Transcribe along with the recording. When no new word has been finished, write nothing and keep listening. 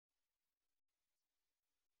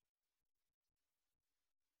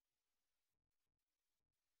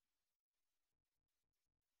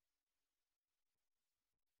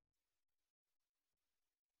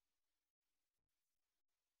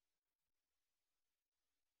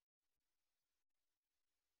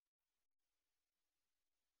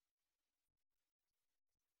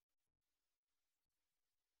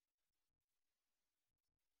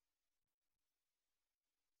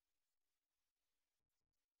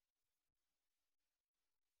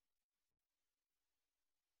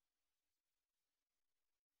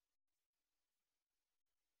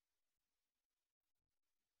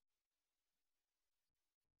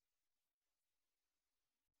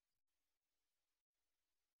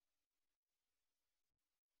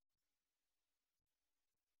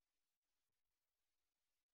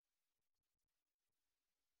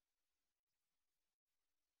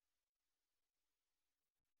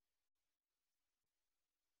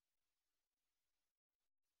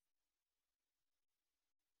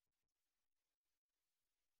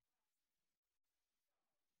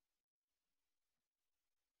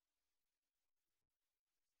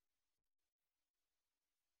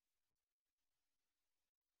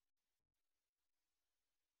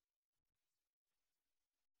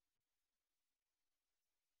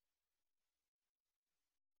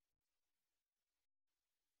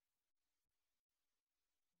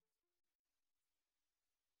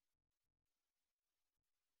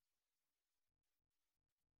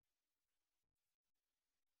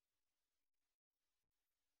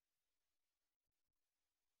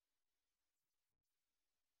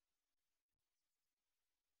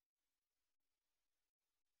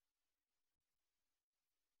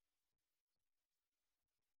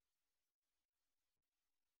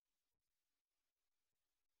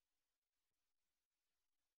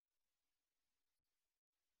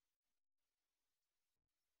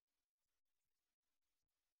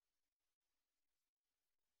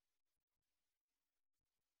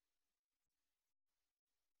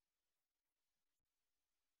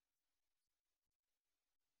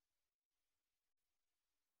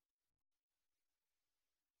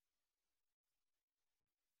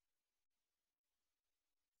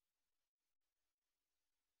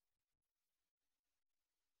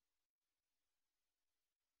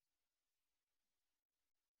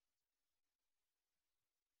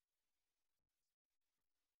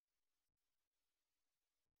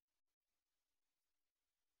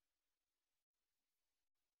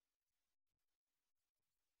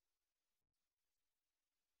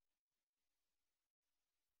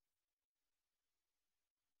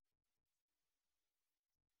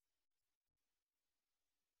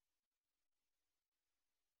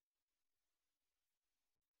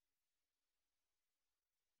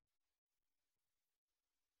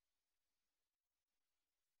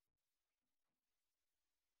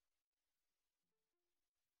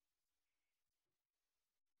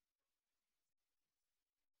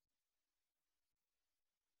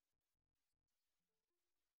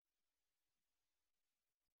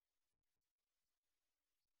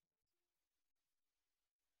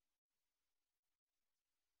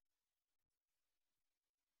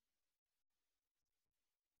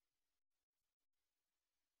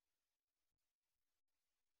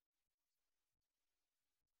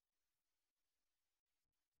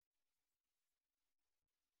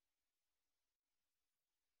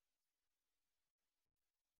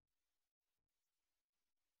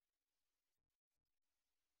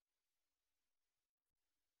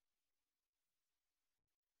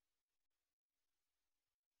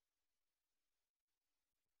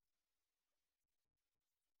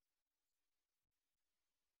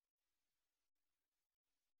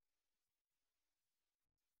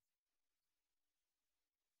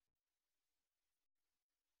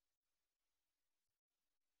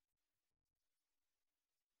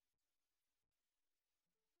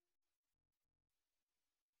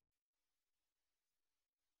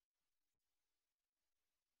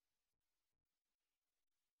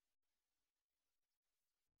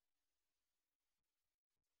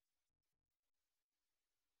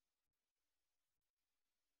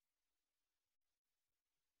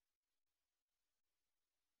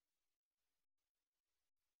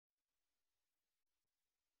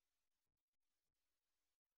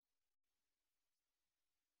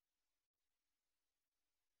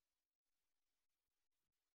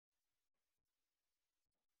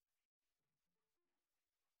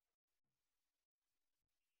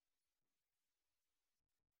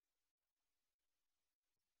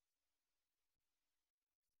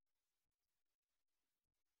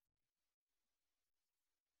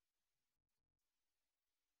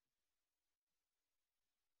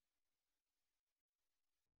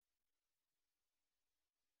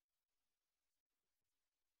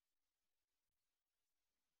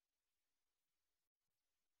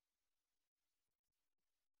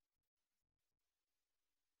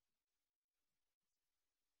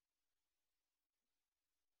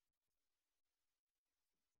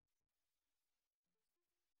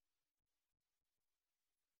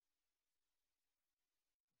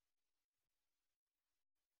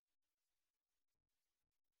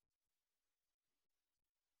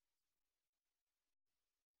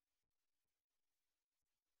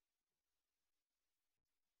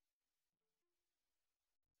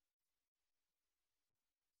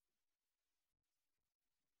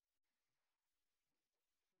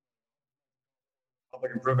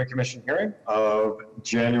Public Improvement Commission hearing of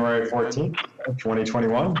January 14th,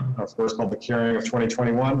 2021, our first public hearing of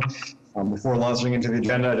 2021. Before launching into the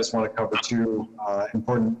agenda, I just want to cover two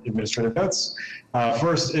important administrative notes.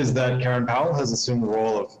 First is that Karen Powell has assumed the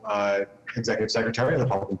role of Executive Secretary of the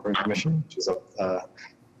Public Improvement Commission, which is a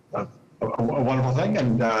wonderful thing,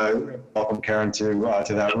 and welcome Karen to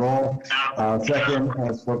that role. Second,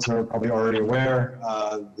 as folks are probably already aware,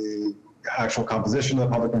 the actual composition of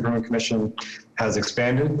the Public Improvement Commission has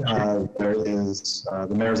expanded. There is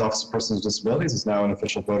the Mayor's Office of Persons with Disabilities is now an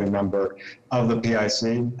official voting member of the PIC,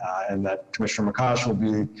 and that Commissioner Makash will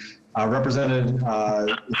be represented,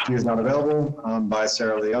 if she is not available, by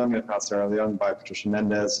Sarah Leung, if not Sarah Leung, by Patricia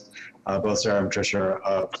Mendez. Both Sarah and Patricia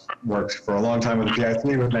have worked for a long time with the PIC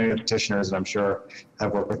with many of the petitioners, and I'm sure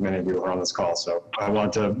have worked with many of you who are on this call. So I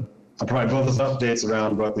want to provide both those updates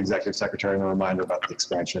around both the Executive Secretary and a reminder about the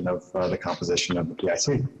expansion of the composition of the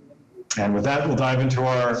PIC. And with that, we'll dive into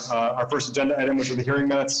our first agenda item, which are the hearing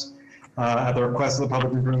minutes. At the request of the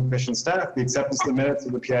Public Improvement Commission staff, the acceptance of the minutes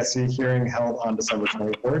of the PIC hearing held on December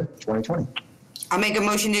 23rd, 2020. I'll make a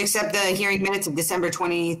motion to accept the hearing minutes of December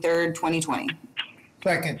 23rd, 2020.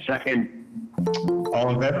 Second. All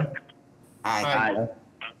in favor? Aye.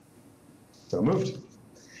 So moved.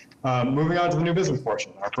 Moving on to the new business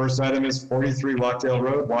portion. Our first item is 43 Lockdale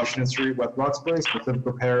Road, Washington Street, West Roxbury, specific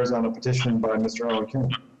repairs on a petition by Mr. Owen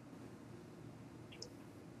King.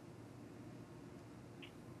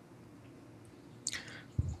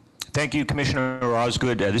 Thank you, Commissioner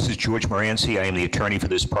Osgood. This is George Moranci. I am the attorney for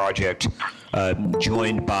this project,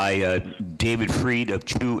 joined by David Freed of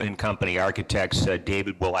Chu and Company Architects.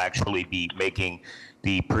 David will actually be making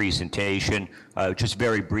the presentation. Just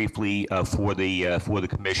very briefly for the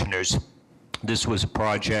commissioners, this was a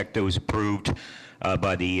project that was approved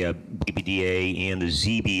by the BPDA and the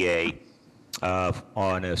ZBA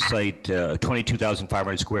on a site,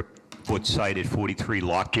 22,500 square foot site at 43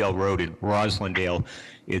 Lockdale Road in Roslindale.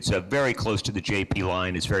 It's very close to the JP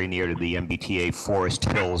line. It's very near to the MBTA Forest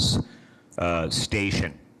Hills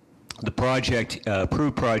station. The project,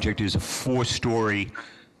 approved project, is a 4-story,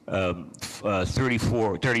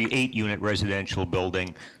 38 unit residential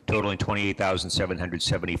building totaling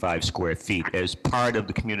 28,775 square feet. As part of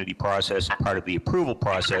the community process, part of the approval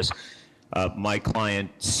process, my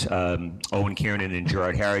clients, Owen Kiernan and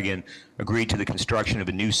Gerard Harrigan, agreed to the construction of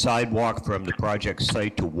a new sidewalk from the project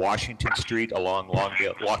site to Washington Street along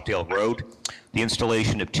Lockdale Road, the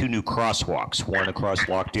installation of 2 new crosswalks, one across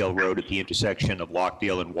Lockdale Road at the intersection of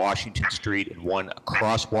Lockdale and Washington Street, and one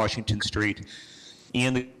across Washington Street,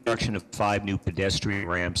 and the construction of 5 new pedestrian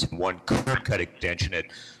ramps and 1 curb cut extension at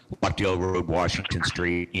Lockdale Road, Washington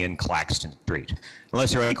Street, and Claxton Street.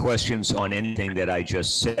 Unless there are any questions on anything that I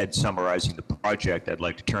just said summarizing the project, I'd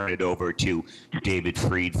like to turn it over to David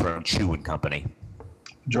Freed from Chu and Company.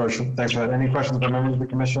 George, thanks for that. Any questions by members of the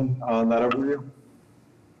commission on that overview?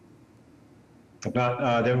 If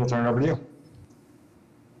not, David, we'll turn it over to you.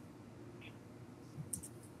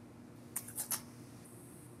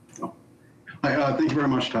 Hi, thank you very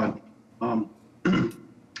much, Todd.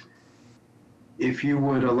 If you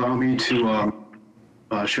would allow me to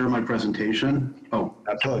share my presentation. Oh,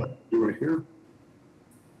 absolutely. Right here.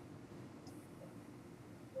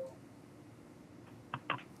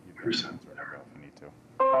 Here's that.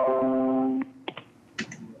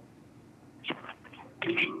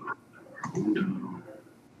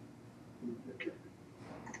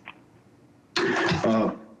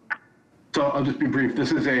 So I'll just be brief.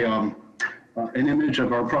 This is an image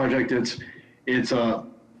of our project. It's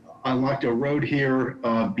on Lockdale Road here,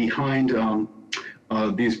 behind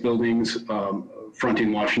these buildings,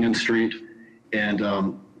 fronting Washington Street, and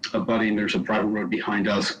abutting, there's a private road behind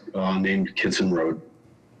us named Kitson Road.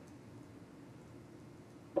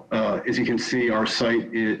 As you can see, our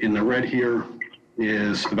site in the red here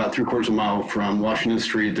is about 3/4 mile from Washington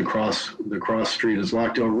Street. The cross street is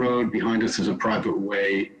Lockdale Road. Behind us is a private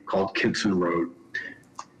way called Kitson Road.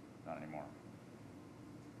 Not anymore.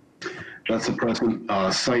 That's the present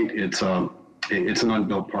site. It's an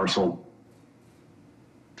unbuilt parcel.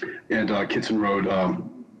 And Kitson Road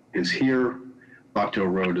is here.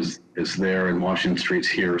 Lockdale Road is there, and Washington Street's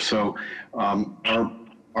here. So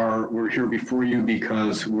we're here before you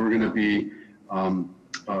because we're going to be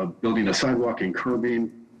building a sidewalk and curbing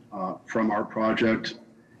from our project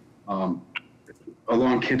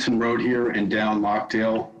along Kitson Road here and down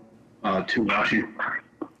Lockdale to Washington.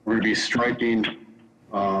 We're going to be striping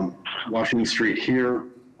Washington Street here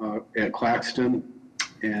at Claxton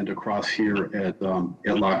and across here at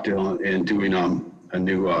Lockdale, and doing a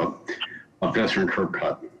new pedestrian curb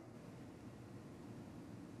cut.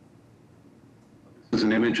 This is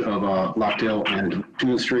an image of Lockdale and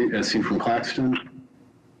Washington Street as seen from Claxton.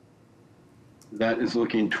 That is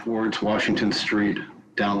looking towards Washington Street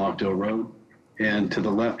down Lockdale Road. And to the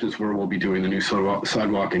left is where we'll be doing the new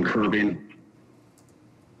sidewalk and curbing.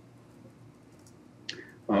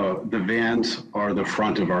 The vans are the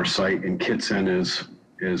front of our site, and Kitson is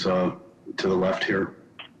to the left here.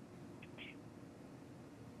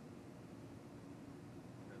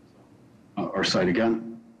 Our site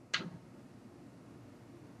again.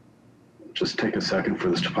 Just take a second for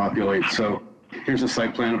this to populate. So here's a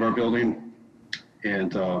site plan of our building,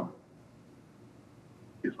 and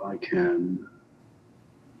if I can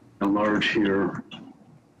enlarge here.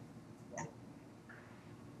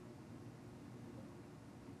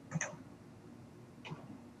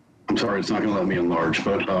 I'm sorry, it's not going to let me enlarge,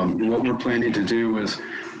 but what we're planning to do is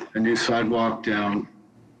a new sidewalk down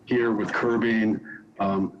here with curbing,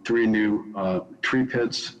 3 new tree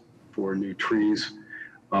pits for new trees.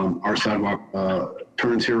 Our sidewalk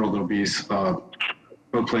turns here, there'll be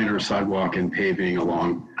planar sidewalk and paving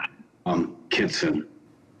along Kitson.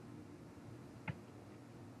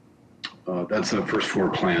 That's the first floor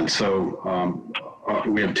plan. So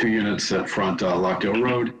we have 2 units that front Lockdale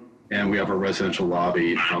Road, and we have a residential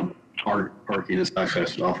lobby. Our parking is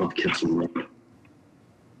accessed off of Kitson Road.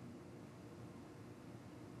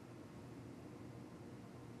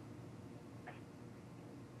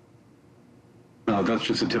 That's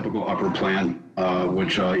just a typical upper plan,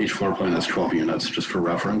 which each floor plan has 12 units, just for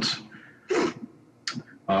reference.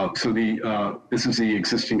 So this is the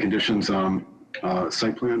existing conditions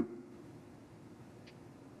site plan.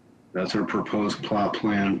 That's our proposed plot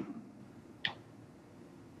plan.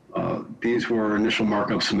 These were initial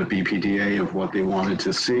markups from the BPDA of what they wanted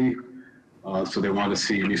to see. So they wanted to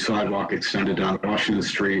see a new sidewalk extended down Washington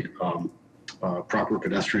Street, proper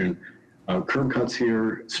pedestrian curb cuts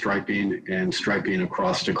here, striping, and striping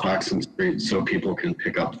across to Claxton Street so people can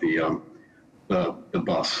pick up the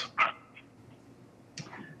bus.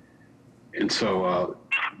 And so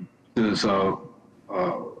this is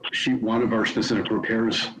sheet 1 of our specific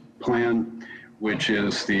repairs plan, which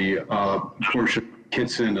is the portion of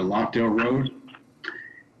Kitson and Lockdale Road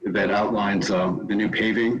that outlines the new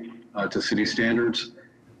paving to city standards,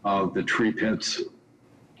 the tree pits,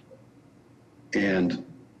 and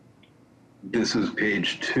this is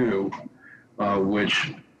page 2,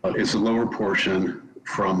 which is the lower portion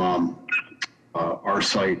from our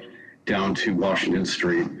site down to Washington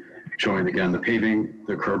Street, showing again the paving,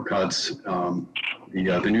 the curb cuts, the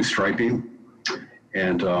new striping,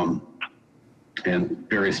 and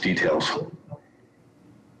various details.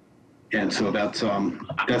 And so that's the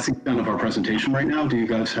extent of our presentation right now. Do you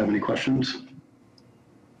guys have any questions?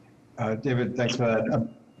 David, thanks for that.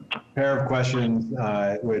 A pair of questions,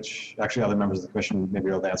 which actually other members of the commission may be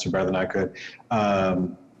able to answer better than I could.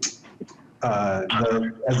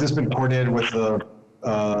 Has this been coordinated with the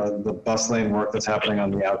bus lane work that's happening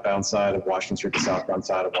on the outbound side of Washington Street, the southbound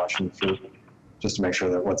side of Washington Street, just to make sure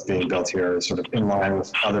that what's being built here is sort of in line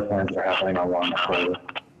with other plans that are happening along the corridor?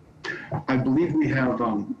 I believe we have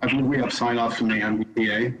sign-offs from the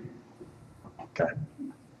MBTA. Okay.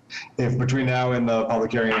 If between now and the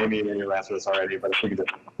public hearing, Amy, you'll answer this already, but if we could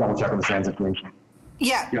just double check on the sands of me.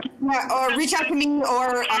 Yeah, or reach out to me,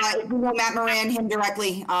 or if you know Matt Moran, him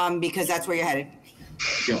directly, because that's where you're headed.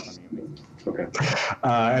 Yeah. Okay.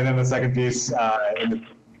 And then the second piece, and it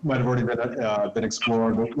might have already been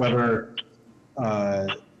explored, but whether,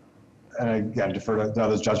 and again, defer to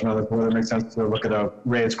others' judgment on whether it makes sense to look at a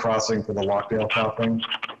raised crossing for the Lockdale crossing.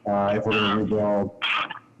 If we're going to rebuild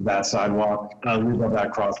that sidewalk, rebuild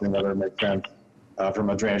that crossing, whether it makes sense from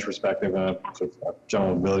a drainage perspective and a sort of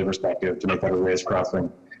general mobility perspective to make that a raised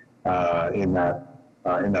crossing in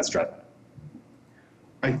that stretch.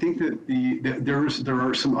 I think that there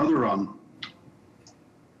are some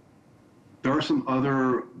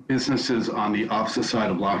other businesses on the opposite side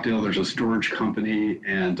of Lockdale. There's a storage company,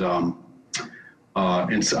 and so I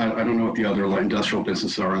don't know what the other light industrial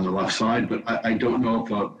businesses are on the left side, but I don't know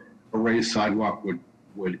if a raised sidewalk would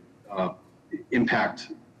impact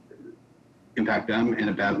them in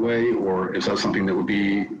a bad way, or is that something that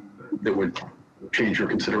would change your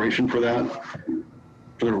consideration for the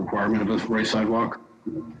requirement of a raised sidewalk?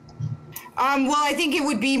 Well, I think it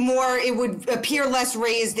would appear less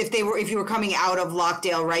raised if you were coming out of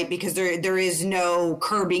Lockdale, right? Because there is no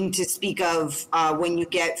curbing to speak of when you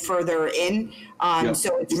get further in. Yeah.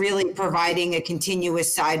 So it's really providing a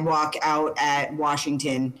continuous sidewalk out at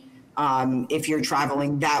Washington. If you're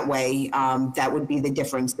traveling that way, that would be the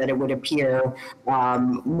difference, that it would appear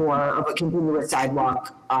more of a continuous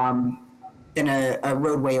sidewalk than a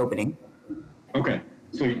roadway opening. Okay.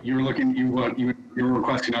 So you're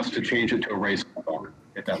requesting us to change it to a raised sidewalk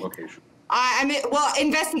at that location? I mean, well,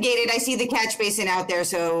 investigated. I see the catch basin out there,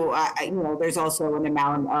 so there's also an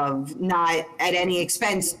amount of, not at any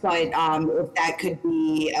expense, but if that could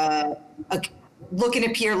be look and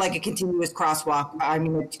appear like a continuous crosswalk. I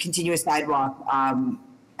mean, a continuous sidewalk on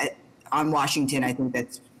Washington. I think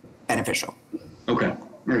that's beneficial. Okay,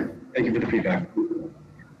 great. Thank you for the feedback.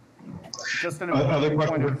 Just an Other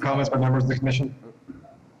questions or comments by members of the commission?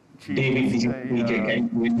 Chief, David, say, DJ, can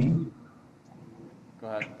you hear me? Go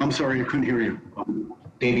ahead. I'm sorry, I couldn't hear you.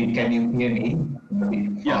 David, can you hear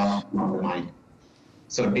me? Yes.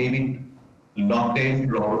 So David, Lockdale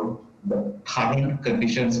Road, the current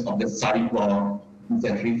conditions of the sidewalk is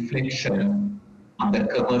a reflection on the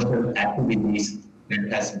commercial activities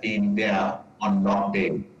that has been there on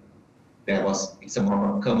Lockdale. It's a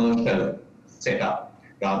more commercial setup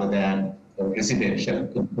rather than a residential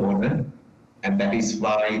component. And that is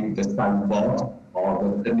why the sidewalks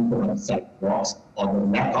or the condition of sidewalks or the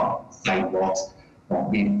lack of sidewalks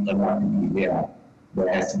have been allowed to be there.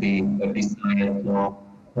 There has been a desire for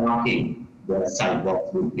parking where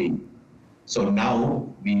sidewalks will be. So now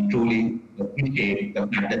we truly appreciate the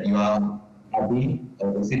fact that you are having a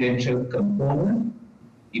residential component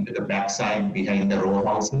into the backside behind the row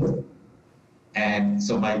houses. And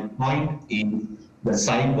so my point is the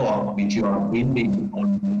sidewalk which you are building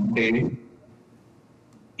on David,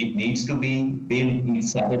 it needs to be built in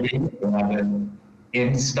such a way rather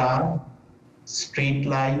N-star, street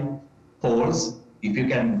light poles. If you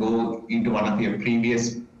can go into one of your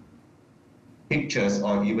previous pictures,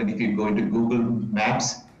 or even if you go into Google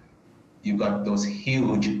Maps, you got those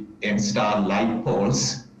huge N-star light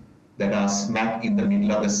poles that are smack in the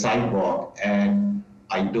middle of the sidewalk. And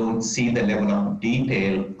I don't see the level of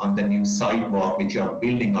detail on the new sidewalk which you are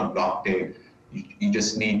building on Lockdale. You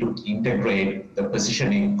just need to integrate the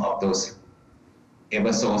positioning of those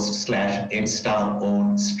Eversource/N-star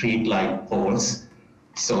owned street light poles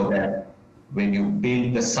so that when you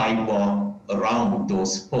build the sidewalk around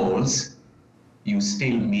those poles, you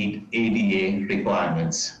still meet ADA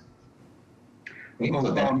requirements.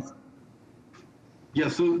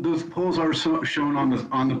 Yes, so those poles are shown on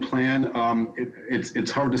the plan.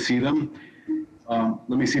 It's hard to see them. Let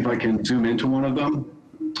me see if I can zoom into one of them.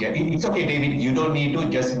 Yeah, it's okay, David. You don't need to.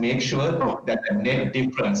 Just make sure that the net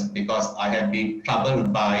difference, because I have been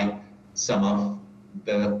troubled by some of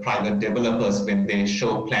the private developers when they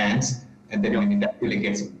show plans, and then when it actually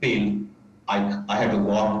gets built, I have to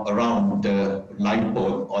walk around the light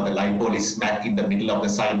pole, or the light pole is smack in the middle of the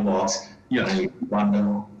sidewalks. Yes. And I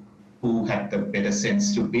wonder who had the better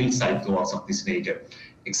sense to build sidewalks of this nature,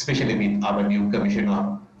 especially with our new Commissioner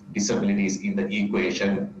of Disabilities in the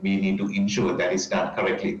equation. We need to ensure that is done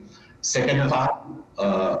correctly. Second part,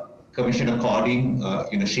 Commissioner Cording,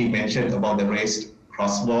 she mentioned about the raised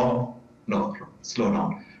crosswalk. No, slow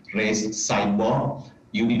down. Raised sidewalk.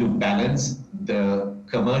 You need to balance the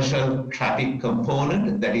commercial traffic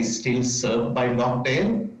component that is still served by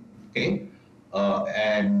Lockdale. Okay.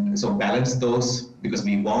 And so balance those, because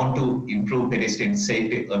we want to improve pedestrian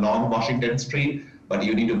safety along Washington Street, but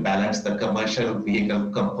you need to balance the commercial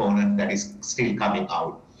vehicle component that is still coming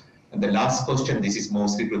out. And the last question, this is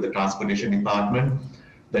mostly to the Transportation Department.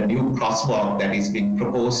 The new crosswalk that is being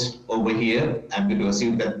proposed over here, I'm going to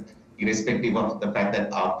assume that irrespective of the fact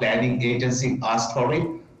that our planning agency asked for it,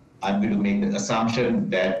 I'm going to make the assumption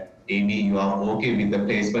that, Amy, you are okay with the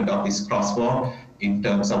placement of this crosswalk in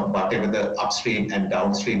terms of whatever the upstream and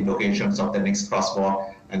downstream locations of the next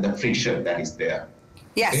crosswalk and the friction that is there.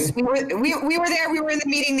 Yes, we were there. We were in the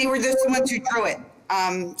meeting. They were the ones who drew it,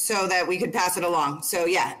 so that we could pass it along. So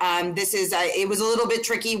yeah, this is. It was a little bit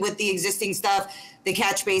tricky with the existing stuff, the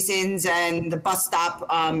catch basins and the bus stop,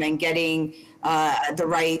 and getting the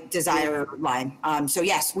right desire line. So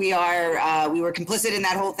yes, we are. We were complicit in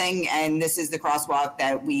that whole thing, and this is the crosswalk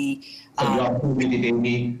that we. So you are with it,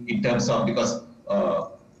 Amy, in terms of, because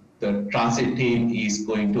the transit team is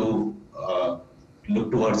going to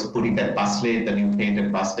look towards putting that bus lane, the new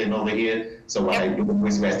painted bus lane over here. So what I do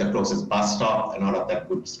is where's the closest bus stop and all of that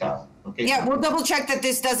good stuff. Okay. Yeah, we'll double check that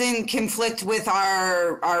this doesn't conflict with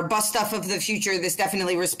our bus stuff of the future. This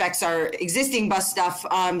definitely respects our existing bus stuff.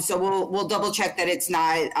 So we'll double check that it's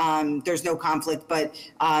not, there's no conflict, but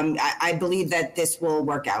I believe that this will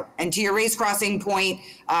work out. And to your race crossing point,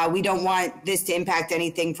 we don't want this to impact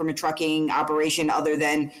anything from a trucking operation other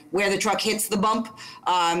than where the truck hits the bump.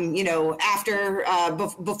 After,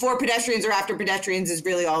 before pedestrians or after pedestrians is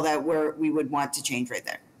really all that we would want to change right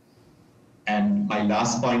there. And my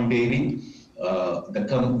last point, David, when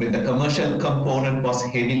the commercial component was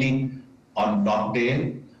heavily on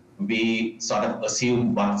Lockdale, we sort of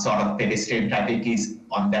assume what sort of pedestrian traffic is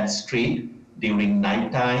on that street during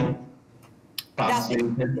nighttime.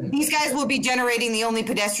 These guys will be generating the only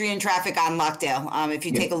pedestrian traffic on Lockdale. If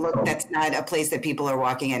you take a look, that's not a place that people are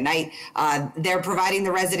walking at night. They're providing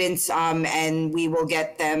the residents, and we will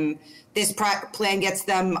get them. This plan gets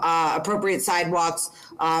them appropriate sidewalks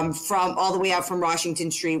from all the way out from Washington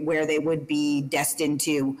Street, where they would be destined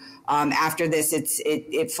to. After this,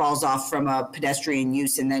 it falls off from a pedestrian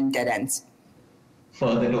use and then dead ends.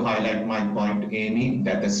 Further to highlight my point, Amy,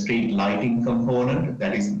 that the street lighting component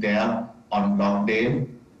that is there on Lockdale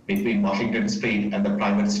between Washington Street and the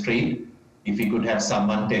private street, if we could have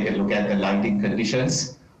someone take a look at the lighting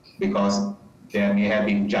conditions, because there may have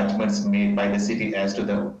been judgments made by the city as to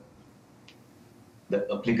the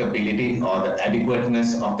applicability or the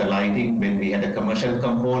adequateness of the lighting when we had a commercial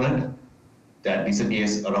component that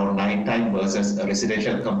disappears around nighttime versus a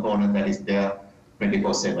residential component that is there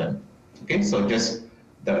 24/7. Okay, so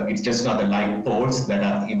it's just not the light poles that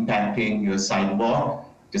are impacting your sidewalk.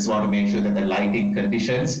 Just want to make sure that the lighting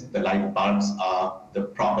conditions, the light bulbs are the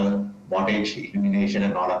proper wattage, illumination,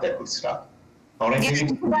 and all of that good stuff. All right. Yeah, to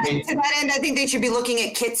that end, I think they should be looking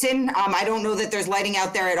at Kitson. I don't know that there's lighting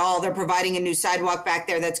out there at all. They're providing a new sidewalk back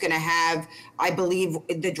there that's going to have, I believe,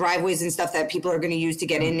 the driveways and stuff that people are going to use to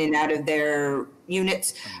get in and out of their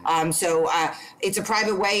units. So it's a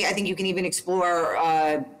private way. I think you can even explore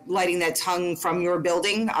lighting that's hung from your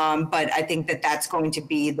building. But I think that that's going to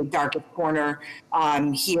be the darkest corner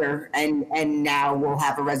here. And now we'll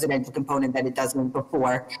have a residential component that it doesn't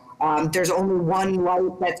before. There's only one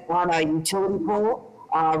light that's on a utility pole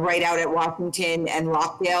right out at Washington and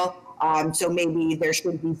Lockdale. So maybe there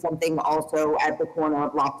should be something also at the corner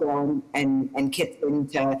of Lockdale and Kitson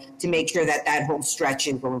to make sure that that whole stretch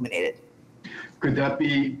is illuminated. Could that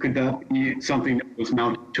be something that was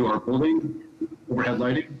mounted to our building, overhead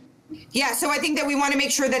lighting? Yeah, so I think that we want to make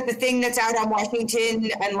sure that the thing that's out on Washington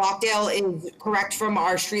and Lockdale is correct from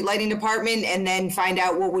our street lighting department, and then find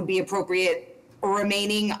out what would be appropriate or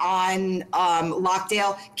remaining on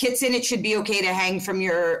Lockdale. Kitson, it should be okay to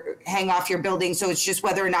hang off your building. So it's just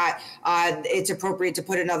whether or not it's appropriate to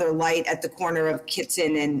put another light at the corner of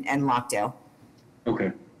Kitson and Lockdale.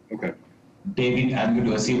 Okay. David, I'm going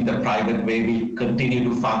to assume the private way will continue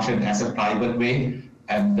to function as a private way,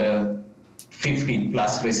 and the 50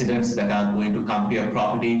 plus residents that are going to come to your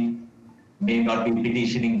property may not be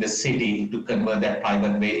petitioning the city to convert that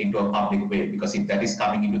private way into a public way, because if that is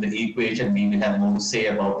coming into the equation, we will have more to say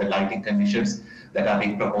about the lighting conditions that are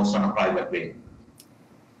being proposed on a private way.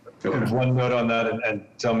 One note on that, and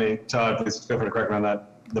tell me, Todd, please feel free to correct me on that.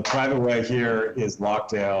 The private way here is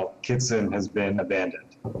Lockdale. Kitson has been abandoned.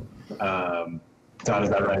 Todd, is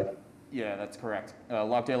that right? Yeah, that's correct.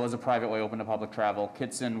 Lockdale is a private way open to public travel.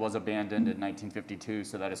 Kitson was abandoned in 1952,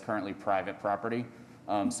 so that is currently private property.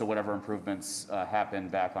 So whatever improvements happen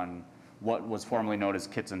back on what was formerly known as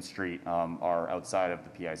Kitson Street are outside of the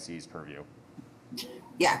PIC's purview.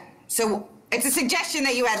 Yeah, so it's a suggestion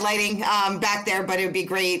that you add lighting back there, but it would be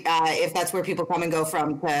great if that's where people come and go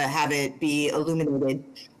from to have it be illuminated.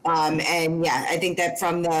 And yeah, I think that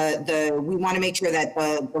from we want to make sure that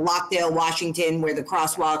the Lockdale, Washington, where the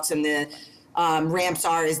crosswalks and the ramps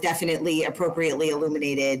are, is definitely appropriately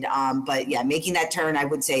illuminated. But yeah, making that turn, I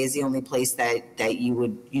would say, is the only place that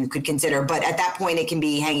you could consider. But at that point, it can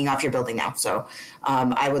be hanging off your building now. So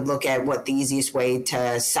I would look at what the easiest way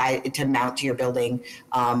to mount to your building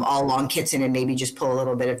all along Kitson, and maybe just pull a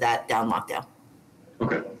little bit of that down Lockdale.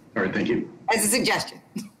 Okay. All right. Thank you. As a suggestion.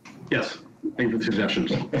 Yes. Thank you for the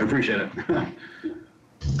suggestions. I appreciate it.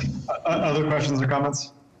 Other questions or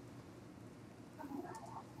comments?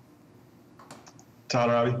 Todd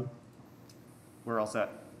or Abby? We're all set.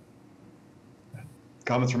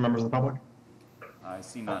 Comments from members of the public? I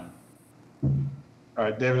see none. All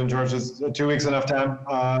right, David and George, is 2 weeks enough time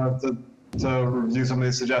to review some of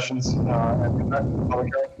these suggestions and get back to the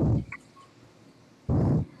public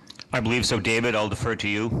hearing? I believe so. David, I'll defer to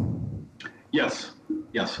you. Yes.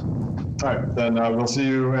 All right, then we'll see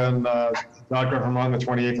you, and not correct if I'm wrong, the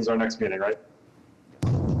 28th is our next meeting, right?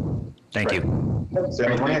 Thank you. See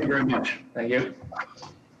you on the 28th. Thank you very much. Thank you.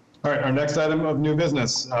 All right, our next item of new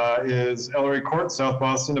business is Ellery Court, South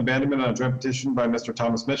Boston, abandonment on a joint petition by Mr.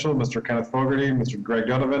 Thomas Mitchell, Mr. Kenneth Fogarty, Mr. Greg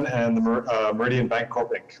Donovan, and the Meridian Bank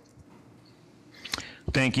Corp. Inc.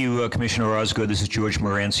 Thank you, Commissioner Osgood. This is George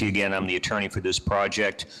Moranci again. I'm the attorney for this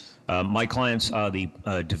project. My clients are the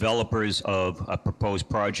developers of a proposed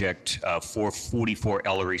project 444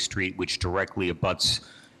 Ellery Street, which directly abuts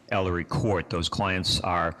Ellery Court. Those clients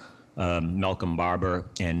are Malcolm Barber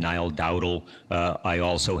and Niall Dowdle. I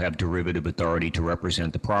also have derivative authority to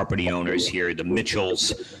represent the property owners here, the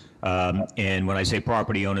Mitchells. And when I say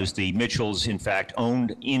property owners, the Mitchells, in fact,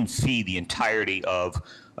 owned in fee the entirety of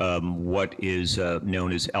what is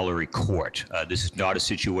known as Ellery Court. This is not a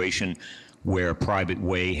situation where a private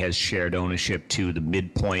way has shared ownership to the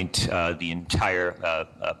midpoint. The entire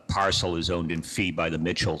parcel is owned in fee by the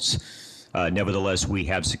Mitchells. Nevertheless, we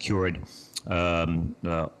have secured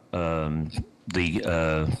the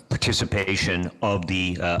participation of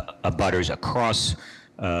the abutters across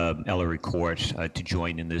Ellery Court to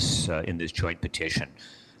join in this joint petition.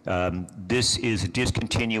 This is a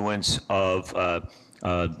discontinuance of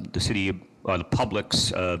the city or the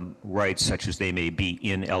public's rights, such as they may be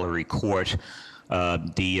in Ellery Court.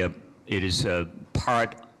 It is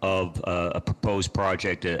part of a proposed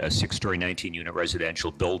project, a 6-story, 19-unit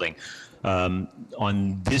residential building.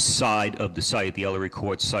 On this side of the site, the Ellery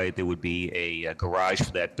Court site, there would be a garage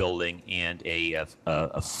for that building and a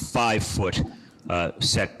 5-foot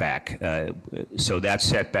setback. So that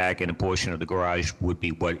setback and a portion of the garage would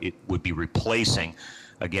be what it would be replacing,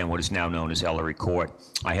 again, what is now known as Ellery Court.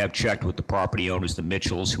 I have checked with the property owners, the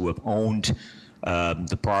Mitchells, who have owned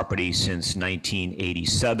the property since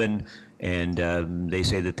 1987, and they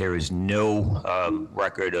say that there is no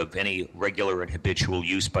record of any regular and habitual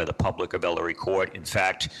use by the public of Ellery Court. In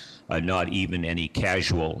fact, not even any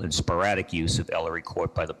casual and sporadic use of Ellery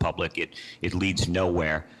Court by the public. It leads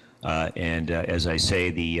nowhere. And as I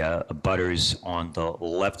say, the abutters on the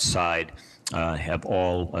left side have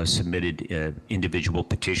all submitted individual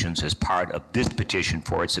petitions as part of this petition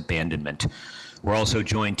for its abandonment. We're also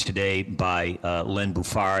joined today by Len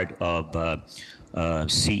Bouffard of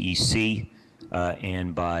CEC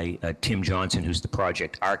and by Tim Johnson, who's the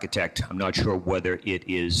project architect. I'm not sure whether it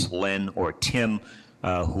is Len or Tim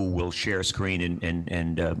who will share screen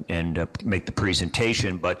and make the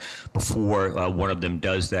presentation, but before one of them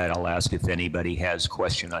does that, I'll ask if anybody has a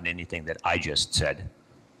question on anything that I just said.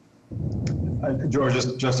 George,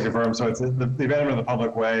 just to confirm, so it's the abandonment of the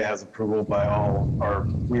public way has approval by all, or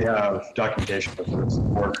we have documentation of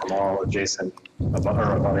support from all adjacent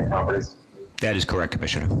abutting properties. That is correct,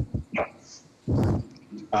 Commissioner.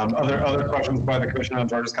 Other questions by the Commissioner on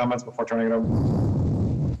George's comments before turning it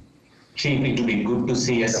over? Chief, it would be good to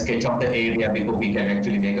see a sketch of the area before we can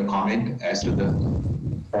actually make a comment as to the.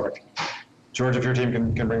 Perfect. George, if your team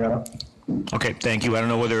can bring that up. Okay, thank you. I don't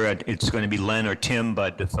know whether it's going to be Len or Tim,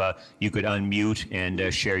 but if you could unmute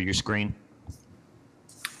and share your screen.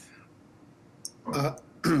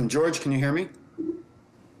 George, can you hear me?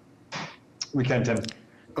 We can, Tim.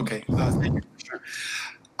 Okay, thank you,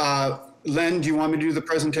 Commissioner. Len, do you want me to do the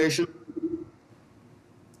presentation?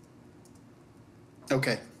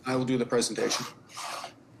 Okay, I will do the presentation.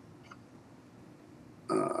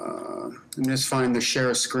 Let me just find the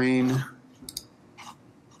share screen.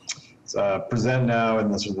 Present now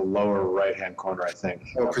in this is the lower right-hand corner, I think.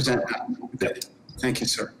 Oh, present now. Okay. Thank you,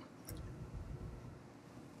 sir.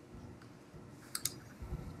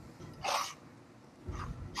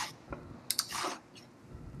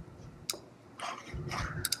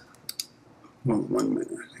 Oh, 1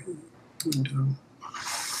 minute. Window.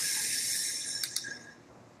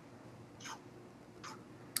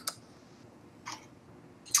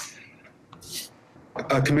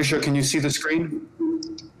 Commissioner, can you see the screen?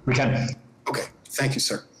 We can. Okay, thank you,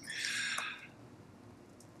 sir.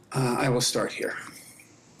 I will start here.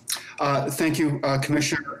 Thank you,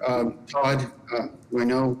 Commissioner Todd, who I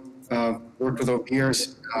know worked with over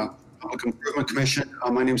years, Public Improvement Commission.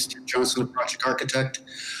 My name is Tim Johnson, the project architect.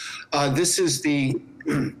 This is the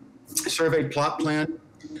surveyed plot plan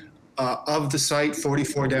of the site,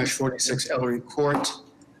 44-46 Ellery Court.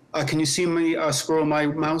 Can you see me scroll my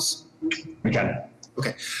mouse? We can.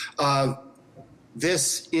 Okay.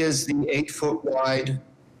 This is the 8-foot wide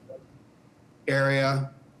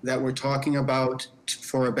area that we're talking about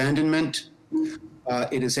for abandonment.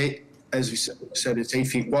 It is as we said, it's 8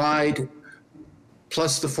 feet wide,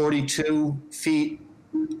 plus the 42 feet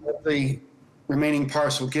of the remaining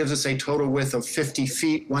parcel gives us a total width of 50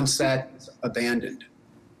 feet once that's abandoned.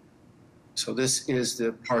 So this is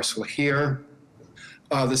the parcel here.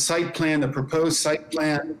 The site plan, the proposed site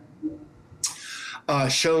plan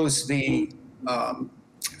shows the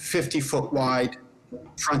 50-foot wide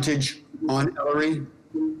frontage on Ellery.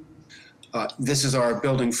 This is our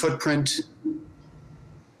building footprint.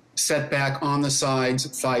 Setback on the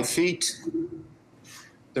sides, 5 feet.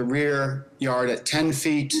 The rear yard at 10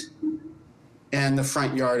 feet. And the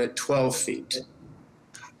front yard at 12 feet.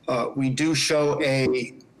 We do show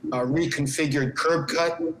a reconfigured curb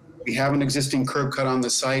cut. We have an existing curb cut on the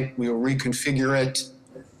site. We will reconfigure it.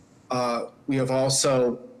 We have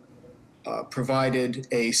also provided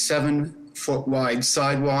a 7-foot wide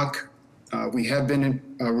sidewalk We have been in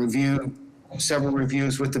several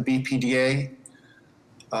reviews with the BPDA.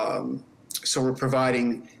 So we're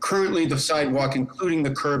providing, currently the sidewalk, including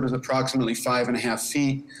the curb, is approximately 5.5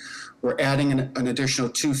 feet. We're adding an additional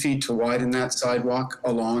 2 feet to widen that sidewalk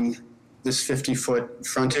along this 50-foot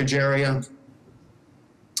frontage area.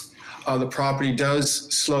 The property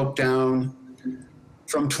does slope down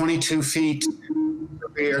from 22 feet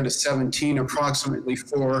rear to 17, approximately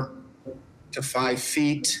 4 to 5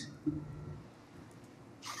 feet.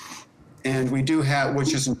 And we do have,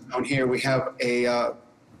 which isn't shown here, we have a,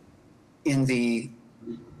 in the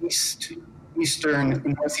eastern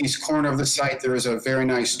northeast corner of the site, there is a very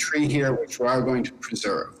nice tree here, which we are going to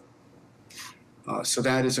preserve. So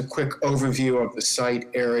that is a quick overview of the site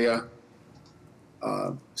area,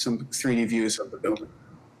 some 3D views of the building.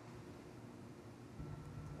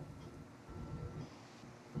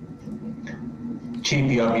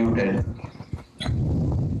 Chief, you are muted.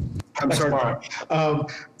 I'm sorry.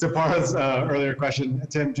 To Para's earlier question,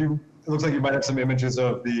 Tim, it looks like you might have some images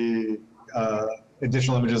of the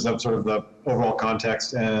additional images of sort of the overall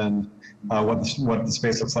context and what the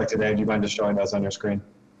space looks like today. Do you mind just showing those on your screen?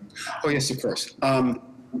 Oh, yes, of course.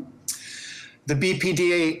 The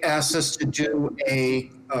BPDA asked us to do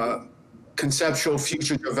a conceptual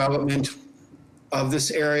future development of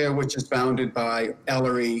this area, which is bounded by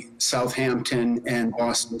Ellery, Southampton, and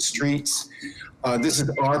Boston streets. This is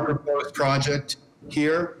our proposed project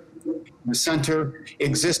here. In the center,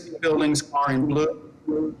 existing buildings are in blue.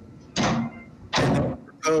 And the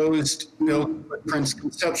proposed building footprints,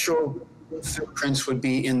 conceptual footprints would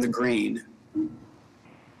be in the green.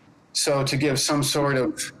 So to give some sort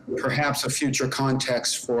of, perhaps a future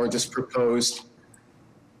context for this proposed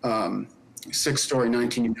 6-story,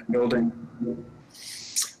 19-unit building.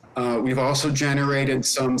 We've also generated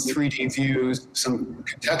some 3D views, some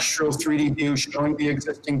contextual 3D views showing the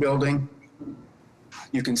existing building.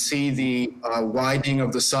 You can see the widening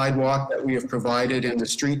of the sidewalk that we have provided and the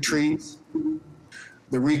street trees.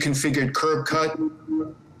 The reconfigured curb cut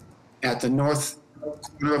at the north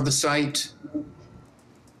corner of the site.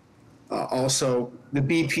 Also, the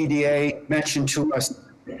BPDA mentioned to us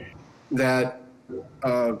that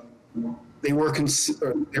there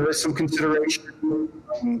is some consideration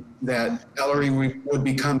that Ellery would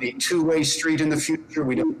become a two-way street in the future.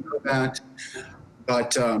 We don't know that,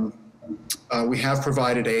 but we have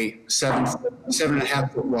provided a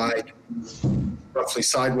 7.5 foot wide, roughly,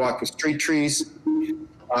 sidewalk with street trees.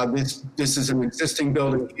 This is an existing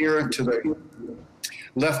building here to the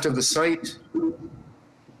left of the site.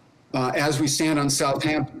 As we stand on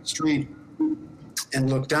Southampton Street and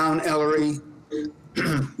look down Ellery,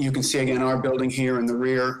 you can see again our building here in the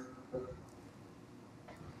rear,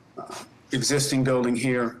 existing building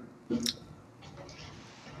here.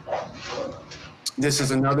 This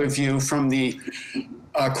is another view from the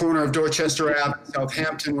corner of Dorchester Ave,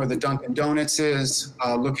 Southampton, where the Dunkin' Donuts is,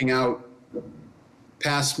 looking out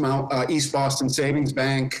past East Boston Savings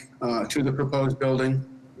Bank to the proposed building.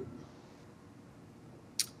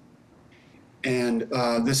 And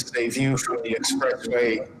this is a view from the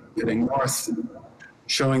expressway heading north,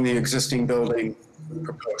 showing the existing building,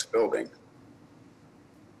 proposed building.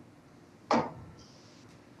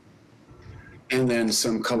 And then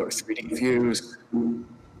some color 3D views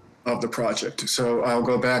of the project. So I'll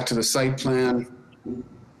go back to the site plan.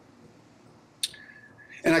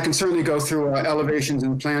 And I can certainly go through elevations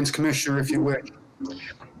and plans, Commissioner, if you wish.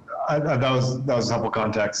 That was helpful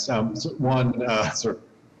context. So one sort of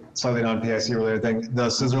slightly non-PIC related thing, the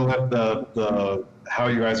scissor lift, the how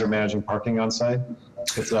you guys are managing parking on site.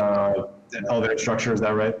 It's an elevated structure, is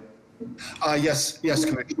that right? Yes,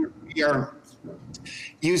 Commissioner. We are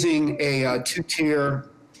using a two-tier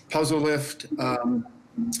puzzle lift,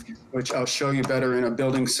 which I'll show you better in a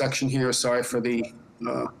building section here. Sorry for the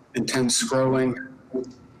intense scrolling.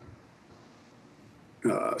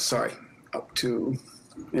 Sorry, up to,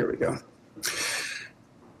 here we go.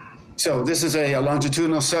 So this is a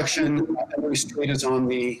longitudinal section. Ellery Street is on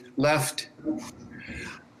the left.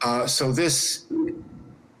 So this,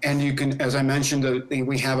 and you can, as I mentioned,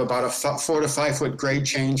 we have about a 4 to 5 foot grade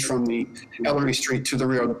change from the Ellery Street to the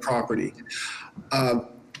rear of the property.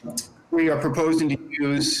 We are proposing to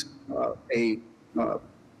use a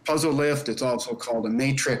puzzle lift. It's also called a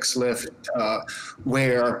matrix lift,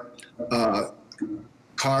 where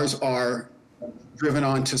cars are driven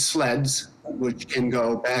onto sleds, which can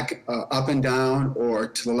go back up and down or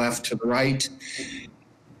to the left, to the right,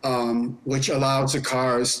 which allows the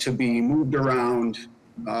cars to be moved around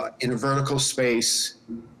in a vertical space,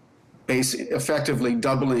 effectively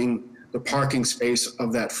doubling the parking space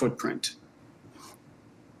of that footprint.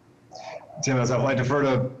 Tim, as I defer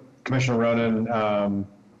to Commissioner Ronan,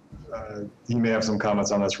 he may have some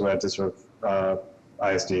comments on this related to sort of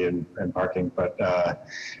ISD and parking, but are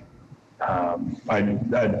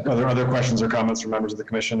there other questions or comments from members of the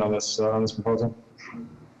commission on this proposal?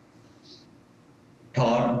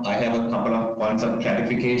 Todd, I have a couple of points of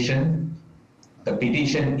clarification. The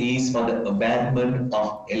petition is for the abandonment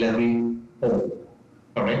of Ellery Court,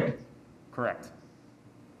 correct? Correct.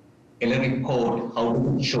 Ellery Court, how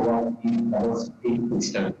does it show up in our street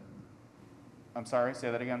system? I'm sorry, say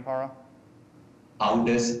that again, Parra? How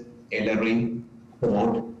does Ellery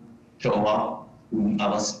Court show up in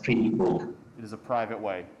our street book? It is a private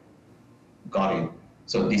way. Got it.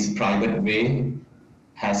 So this private way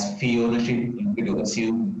has fee ownership to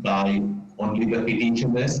assumed by only the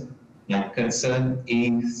petitioners. My concern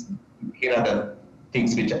is, here are the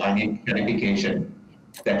things which I need clarification.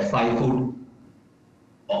 That 5 foot,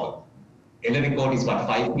 or Ellery Court is what,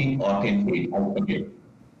 5 feet or 10 feet? I forget.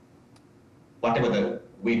 Whatever the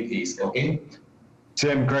width is, okay?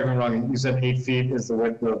 Tim, correct me if I'm wrong, you said 8 feet is the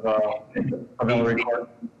width of Ellery Court?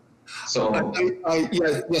 So,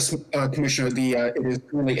 Yes, Commissioner, it is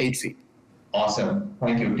currently 8 feet. awesome.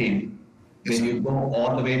 Thank you, Tim. When you go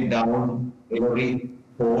all the way down Ellery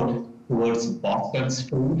Court towards Boston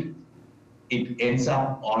Street, it ends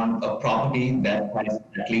up on a property that has,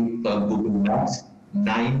 at least per Google Maps,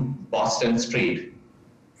 9 Boston Street.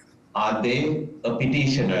 Are they a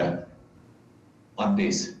petitioner on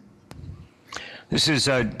this? This is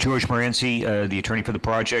George Morency, the attorney for the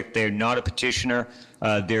project. They're not a petitioner.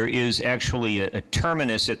 There is actually a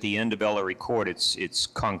terminus at the end of Ellery Court. It's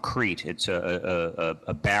concrete. It's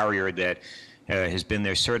a barrier that has been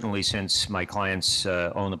there certainly since my clients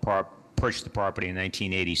purchased the property in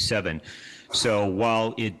 1987. So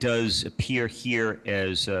while it does appear here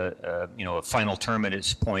as a final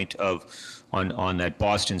terminus point on that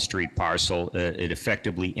Boston Street parcel, it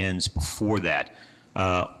effectively ends before that.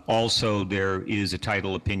 Also, there is a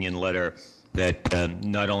title opinion letter that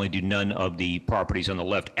not only do none of the properties on the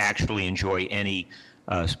left actually enjoy any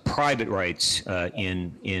private rights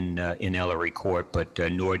in Ellery Court, but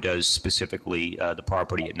nor does specifically the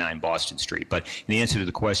property at 9 Boston Street. But in answer to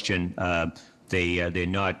the question, they're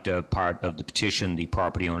not part of the petition. The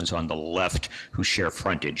property owners on the left who share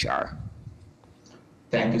frontage are.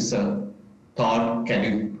 Thank you, sir. Todd, can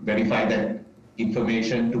you verify that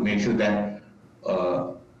information to make sure that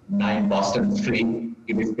 9 Boston Street,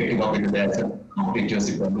 irrespective of whether there's a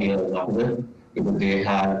contiguous property or whatever, because they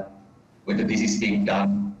have, whether this is being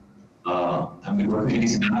done, I mean, whether it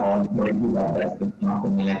is done all correctly, that's the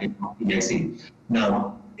PIC.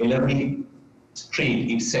 Now, Ellery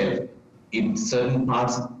Street itself, in certain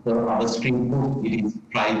parts of our street book, it is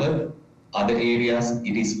private, other areas,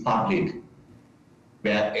 it is public.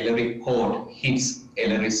 Where Ellery Court hits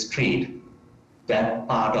Ellery Street, that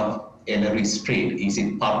part of Ellery Street, is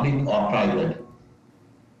it public or private?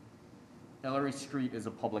 Ellery Street is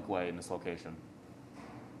a public way in this location.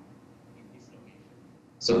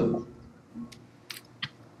 So,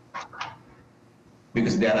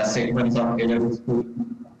 because there are segments of Ellery Street.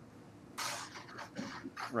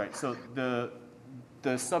 Right, so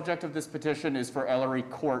the subject of this petition is for Ellery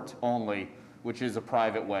Court only, which is a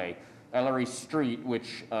private way. Ellery Street,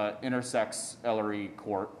 which intersects Ellery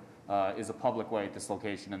Court, is a public way at this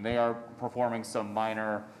location, and they are performing some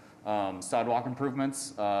minor sidewalk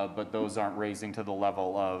improvements, but those aren't raising to the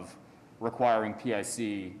level of requiring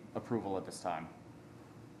PIC approval at this time.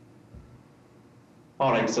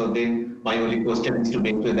 All right, so then my only question is to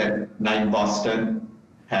make sure that 9 Boston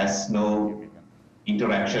has no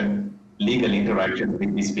interaction, legal interaction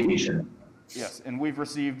with this petition. Yes, and we've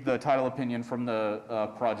received the title opinion from the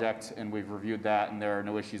project, and we've reviewed that, and there are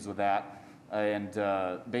no issues with that. And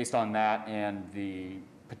based on that and the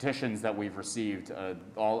petitions that we've received,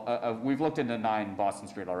 we've looked into 9 Boston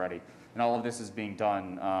Street already, and all of this is being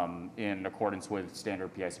done in accordance with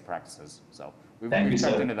standard PIC practices. So we've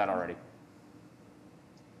checked into that already.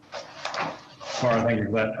 All right, thank you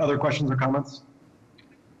for that. Other questions or comments?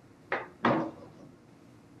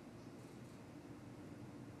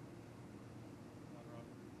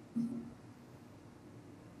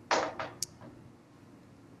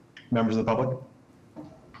 Members of the public?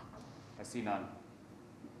 I see none.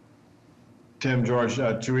 Tim, George,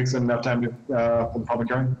 2 weeks enough time for the public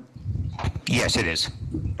hearing? Yes, it is.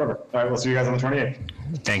 Perfect. All right, we'll see you guys on the 28th.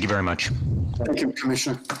 Thank you very much. Thank you,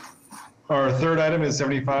 Commissioner. Our third item is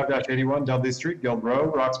 75-81 Dudley Street, Guild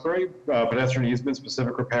Road, Roxbury. Pedestrian easement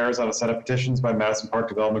specific repairs on a set of petitions by Madison Park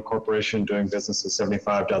Development Corporation doing business as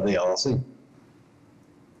 75 Dudley LLC.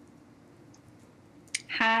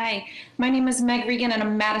 Hi, my name is Meg Regan and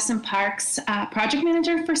I'm Madison Parks project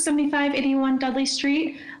manager for 7581 Dudley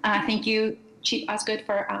Street. Thank you, Chief Osgood,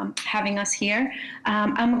 for having us here.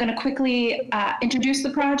 I'm going to quickly introduce the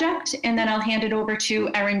project and then I'll hand it over to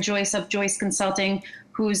Erin Joyce of Joyce Consulting,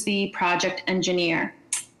 who's the project engineer.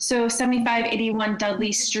 So 7581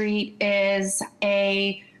 Dudley Street is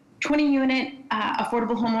a 20-unit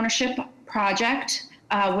affordable homeownership project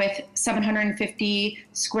with 750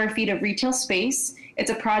 square feet of retail space. It's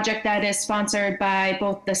a project that is sponsored by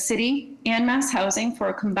both the city and Mass Housing for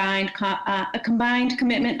a combined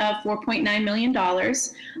commitment of $4.9 million.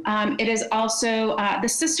 It is also the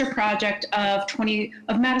sister project of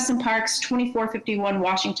Madison Park's 2451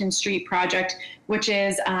 Washington Street project, which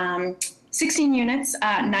is 16 units,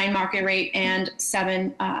 9 market rate, and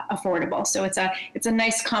 7 affordable. So it's a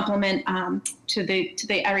nice complement to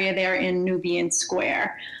the area there in Nubian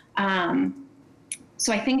Square.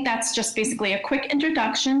 So I think that's just basically a quick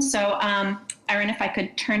introduction. So Erin, if I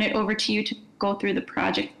could turn it over to you to go through the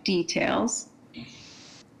project details.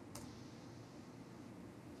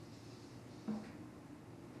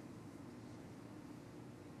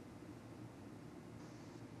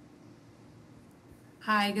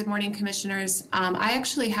 Hi, good morning, commissioners. I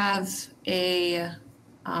actually have a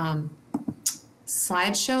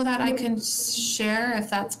slideshow that I can share if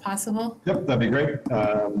that's possible. Yep, that'd be great.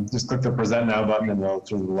 Just click the present now button and it'll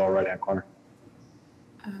through the lower right-hand corner.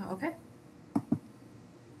 Okay.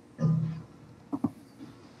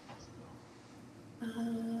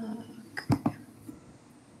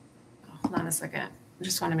 Hold on a second. I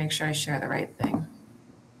just want to make sure I share the right thing.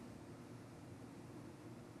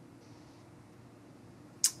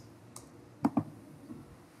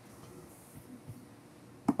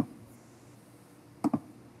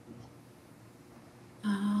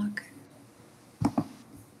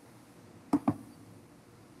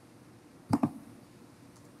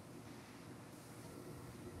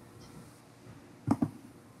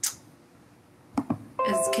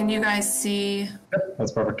 Can you guys see? Yep,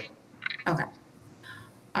 that's perfect. Okay.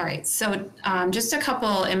 All right. So just a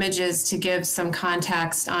couple images to give some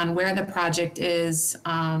context on where the project is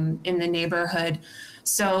in the neighborhood.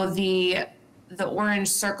 So the orange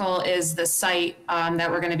circle is the site that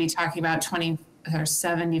we're going to be talking about,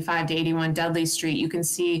 75 to 81 Dudley Street. You can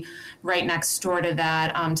see right next door to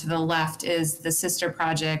that, to the left, is the sister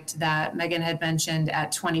project that Megan had mentioned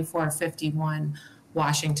at 2451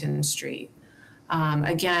 Washington Street.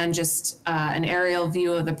 Again, just an aerial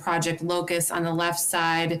view of the project locus. On the left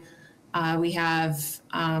side, we have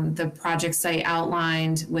the project site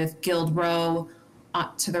outlined with Guild Row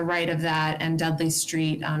to the right of that and Dudley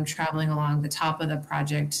Street traveling along the top of the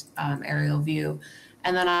project aerial view.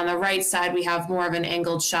 And then on the right side, we have more of an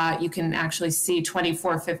angled shot. You can actually see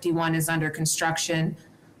 2451 is under construction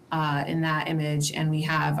in that image. And we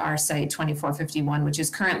have our site 2451, which is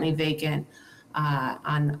currently vacant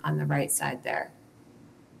on the right side there.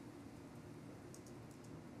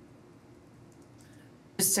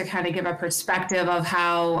 Just to kind of give a perspective of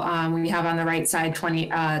how we have on the right side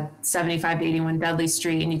 75 to 81 Dudley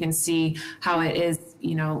Street, and you can see how it is,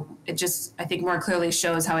 you know, it just, I think, more clearly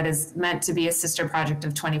shows how it is meant to be a sister project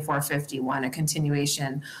of 2451, a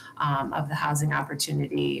continuation of the housing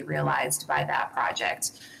opportunity realized by that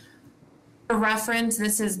project. For reference,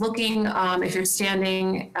 this is looking, if you're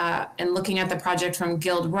standing and looking at the project from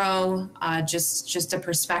Guild Row, just a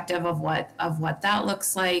perspective of what that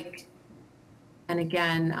looks like. And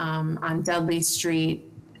again, on Dudley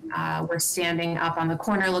Street, we're standing up on the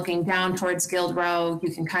corner looking down towards Guild Row.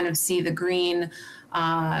 You can kind of see the green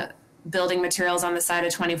building materials on the side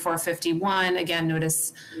of 2451. Again,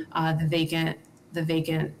 notice the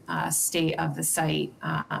vacant state of the site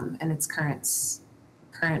and its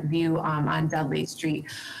current view on Dudley Street.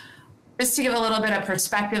 Just to give a little bit of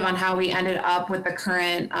perspective on how we ended up with the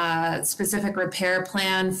current specific repair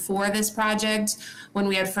plan for this project, when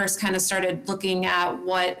we had first kind of started looking at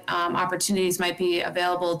what opportunities might be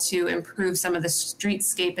available to improve some of the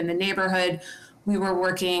streetscape in the neighborhood, we were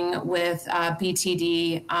working with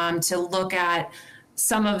BTD to look at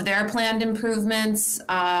some of their planned improvements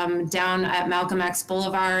down at Malcolm X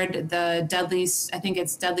Boulevard. The Dudley, I think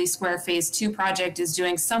it's Dudley Square Phase 2 project is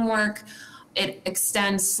doing some work. It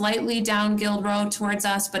extends slightly down Guild Road towards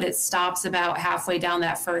us, but it stops about halfway down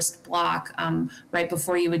that first block right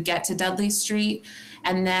before you would get to Dudley Street.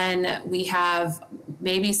 And then we have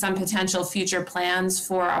maybe some potential future plans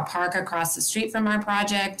for a park across the street from our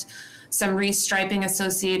project, some restriping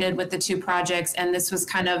associated with the two projects. And this was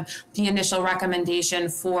kind of the initial recommendation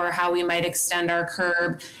for how we might extend our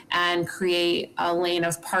curb and create a lane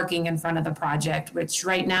of parking in front of the project, which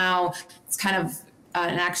right now it's kind of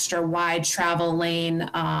an extra wide travel lane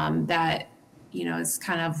that, you know, is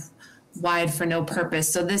kind of wide for no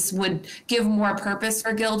purpose. So this would give more purpose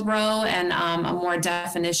for Guild Row and a more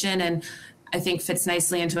definition, and I think fits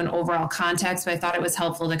nicely into an overall context, but I thought it was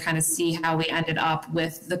helpful to kind of see how we ended up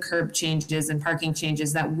with the curb changes and parking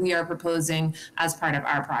changes that we are proposing as part of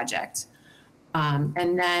our project.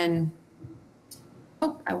 And then,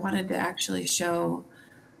 I wanted to actually show,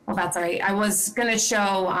 well, that's all right. I was going to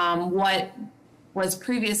show what was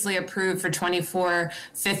previously approved for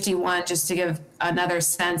 2451, just to give another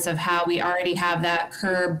sense of how we already have that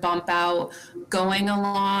curb bump out going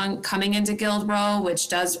along, coming into Guild Row, which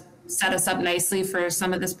does set us up nicely for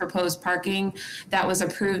some of this proposed parking that was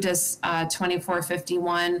approved as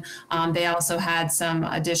 2451. They also had some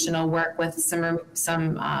additional work with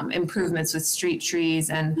some improvements with street trees,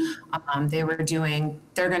 and they're going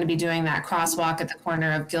to be doing that crosswalk at the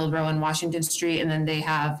corner of Guild Row and Washington Street, and then they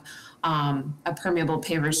have a permeable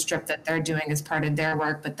paver strip that they're doing as part of their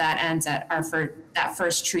work, but that ends at that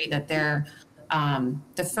first tree that they're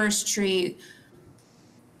the first tree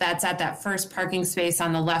that's at that first parking space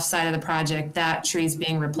on the left side of the project. That tree is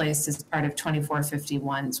being replaced as part of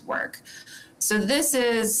 2451's work. So this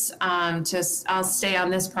is I'll stay on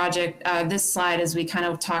this project, this slide, as we kind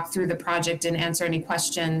of talk through the project and answer any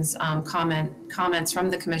questions, comments from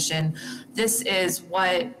the commission. This is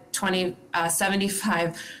what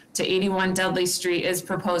 75 to 81 Dudley Street is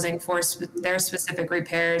proposing for their specific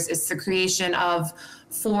repairs. It's the creation of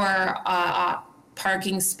 4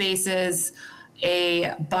 parking spaces,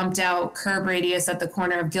 a bumped out curb radius at the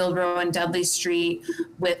corner of Guild Row and Dudley Street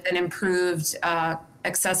with an improved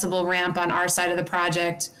accessible ramp on our side of the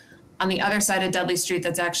project. On the other side of Dudley Street,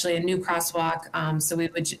 that's actually a new crosswalk,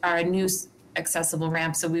 a new accessible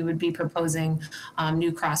ramp, so we would be proposing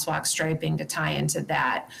new crosswalk striping to tie into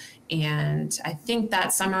that. And I think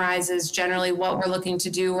that summarizes generally what we're looking to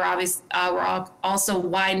do. We're also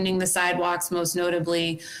widening the sidewalks, most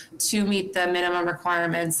notably to meet the minimum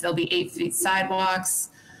requirements. There'll be 8 feet sidewalks.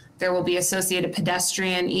 There will be associated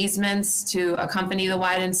pedestrian easements to accompany the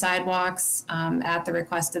widened sidewalks at the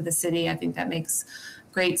request of the city. I think that makes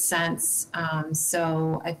great sense.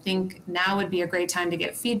 So I think now would be a great time to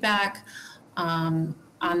get feedback on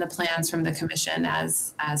the plans from the commission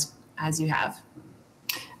as you have.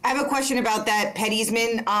 I have a question about that pet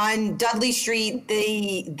easement on Dudley Street.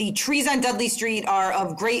 The trees on Dudley Street are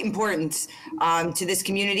of great importance to this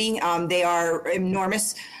community. They are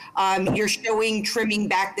enormous. You're showing trimming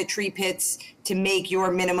back the tree pits to make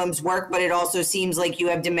your minimums work, but it also seems like you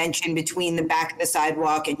have dimension between the back of the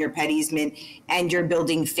sidewalk and your pet easement and your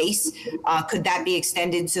building face. Could that be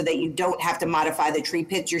extended so that you don't have to modify the tree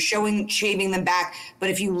pits? You're showing shaving them back, but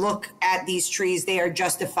if you look at these trees, they are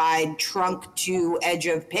justified trunk to edge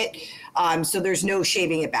of pit. So there's no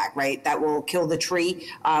shaving it back, right? That will kill the tree.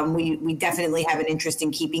 We definitely have an interest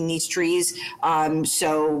in keeping these trees.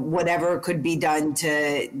 So whatever could be done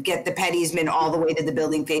to get the pet easement all the way to the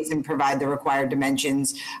building face and provide the required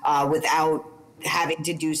dimensions without having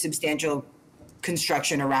to do substantial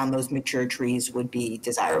construction around those mature trees would be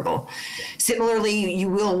desirable. Similarly,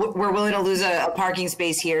 we're willing to lose a parking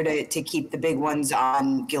space here to keep the big ones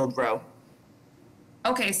on Guild Row.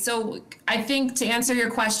 Okay, so I think to answer your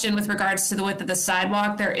question with regards to the width of the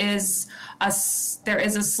sidewalk, there is a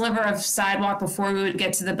sliver of sidewalk before we would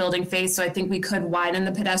get to the building face. So I think we could widen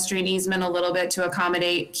the pedestrian easement a little bit to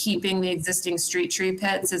accommodate keeping the existing street tree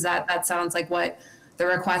pits. That sounds like what the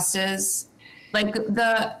request is? Like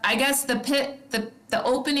I guess the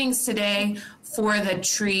openings today for the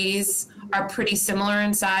trees are pretty similar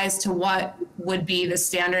in size to what would be the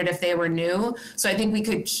standard if they were new. So I think we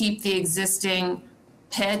could keep the existing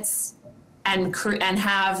pits and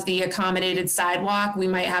have the accommodated sidewalk. We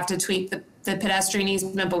might have to tweak the pedestrian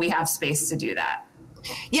easement, but we have space to do that.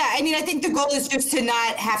 Yeah, I mean, I think the goal is just to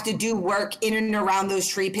not have to do work in and around those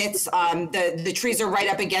tree pits. The trees are right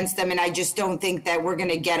up against them, and I just don't think that we're going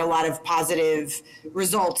to get a lot of positive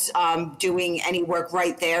results doing any work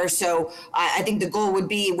right there. So I think the goal would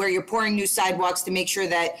be where you're pouring new sidewalks to make sure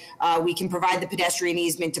that we can provide the pedestrian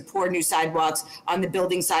easement to pour new sidewalks on the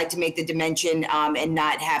building side to make the dimension and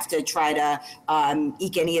not have to try to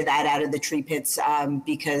eke any of that out of the tree pits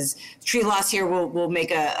because tree loss here will make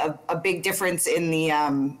a big difference in the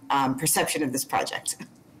perception of this project.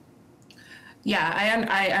 Yeah,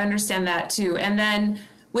 I understand that too. And then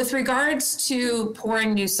with regards to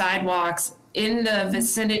pouring new sidewalks, in the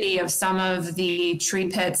vicinity of some of the tree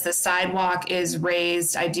pits, the sidewalk is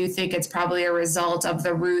raised. I do think it's probably a result of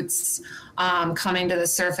the roots coming to the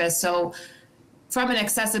surface. So from an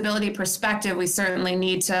accessibility perspective, we certainly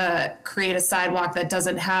need to create a sidewalk that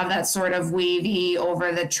doesn't have that sort of wavy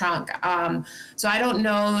over the trunk. So I don't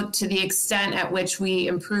know to the extent at which we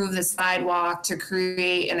improve the sidewalk to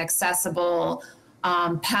create an accessible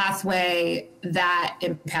pathway that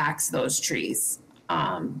impacts those trees.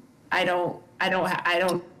 I don't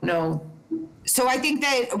know. So I think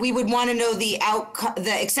that we would want to know the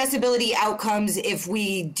accessibility outcomes if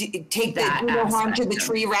we take the no harm to the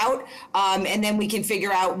tree route, and then we can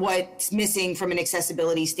figure out what's missing from an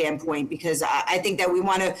accessibility standpoint, because I think that we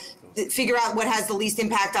want to figure out what has the least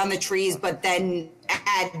impact on the trees, but then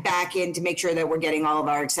add back in to make sure that we're getting all of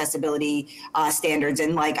our accessibility standards.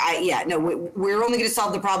 And we're only going to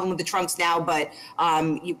solve the problem with the trunks now, but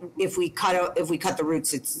if we cut the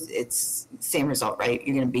roots, it's same result, right?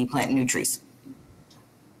 You're going to be planting new trees.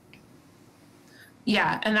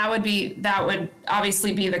 Yeah, and that would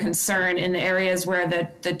obviously be the concern in the areas where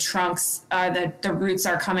the trunks, the roots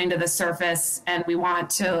are coming to the surface, and we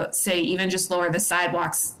want to say even just lower the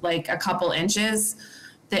sidewalks like a couple inches.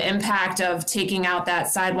 The impact of taking out that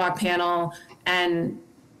sidewalk panel and,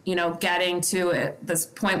 getting to this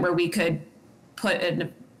point where we could put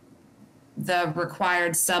in the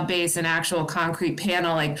required sub-base and actual concrete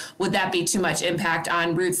panel, would that be too much impact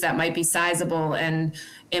on roots that might be sizable and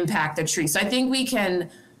impact the tree? So I think we can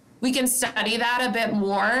study that a bit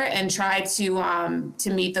more and try to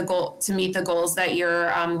meet the goals that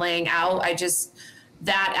you're laying out.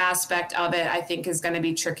 That aspect of it, I think, is going to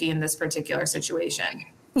be tricky in this particular situation.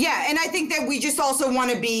 Yeah, and I think that we just also want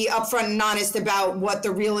to be upfront and honest about what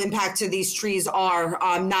the real impact to these trees are,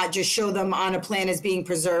 not just show them on a plan as being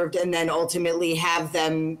preserved and then ultimately have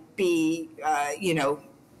them be,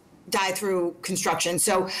 die through construction.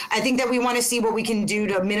 So I think that we want to see what we can do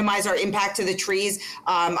to minimize our impact to the trees.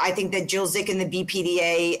 I think that Jill Zick and the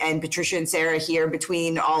BPDA and Patricia and Sarah here,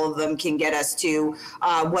 between all of them, can get us to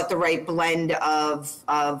what the right blend of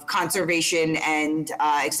conservation and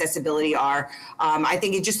accessibility are. I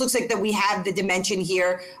think it just looks like that we have the dimension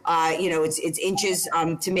here. It's inches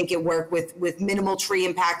to make it work with minimal tree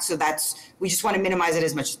impact. So we just want to minimize it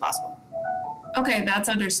as much as possible. Okay, that's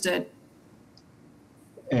understood.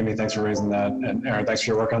 Amy, thanks for raising that, and Aaron, thanks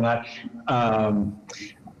for your work on that.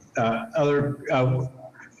 Other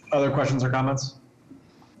questions or comments?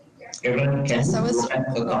 Aaron, can you look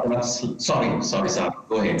at a couple of, sorry, Sarah,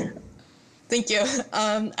 go ahead. Thank you.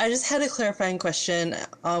 I just had a clarifying question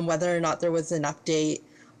on whether or not there was an update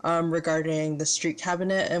regarding the street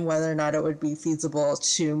cabinet and whether or not it would be feasible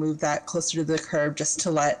to move that closer to the curb just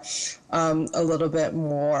to let a little bit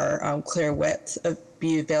more clear width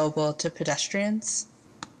be available to pedestrians.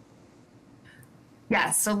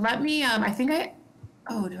 Yeah, so let me, do I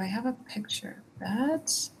have a picture of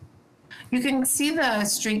that? You can see the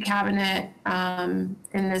street cabinet in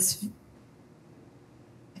this,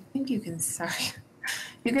 I think you can see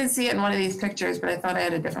it in one of these pictures, but I thought I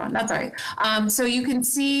had a different one. That's all right. So you can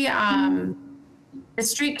see the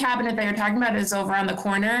street cabinet that you're talking about is over on the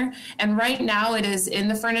corner. And right now it is in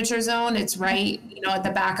the furniture zone. It's right, at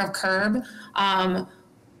the back of curb.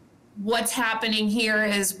 What's happening here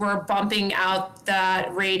is we're bumping out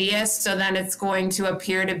that radius, so then it's going to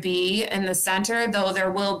appear to be in the center, though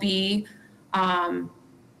there'll be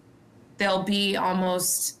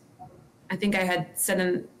almost, I think I had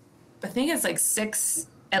said I think it's like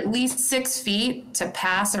at least 6 feet to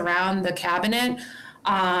pass around the cabinet.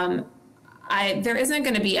 There isn't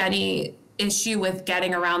going to be any issue with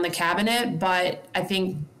getting around the cabinet, but I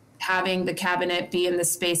think having the cabinet be in the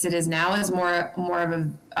space it is now is more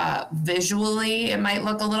of a visually, it might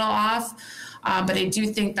look a little off. But I do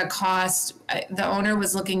think the cost, the owner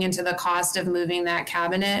was looking into the cost of moving that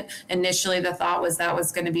cabinet. Initially, the thought was that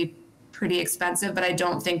was going to be pretty expensive, but I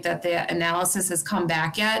don't think that the analysis has come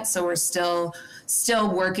back yet. So we're still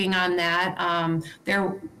working on that.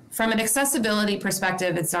 From an accessibility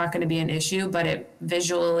perspective, it's not going to be an issue, but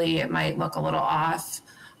visually it might look a little off.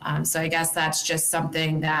 So I guess that's just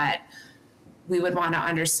something that we would want to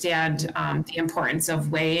understand the importance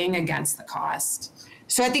of weighing against the cost.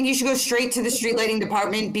 So I think you should go straight to the street lighting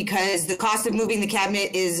department, because the cost of moving the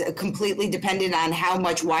cabinet is completely dependent on how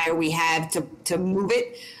much wire we have to move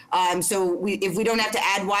it. So if we don't have to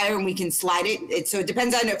add wire and we can slide it, so it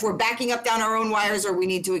depends on if we're backing up down our own wires or we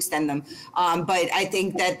need to extend them. But I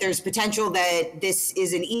think that there's potential that this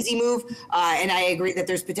is an easy move. And I agree that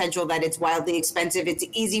there's potential that it's wildly expensive. It's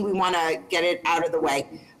easy. We want to get it out of the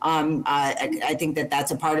way. I think that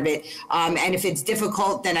that's a part of it. And if it's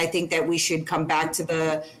difficult, then I think that we should come back to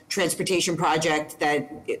the transportation project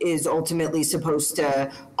that is ultimately supposed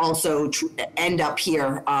to also end up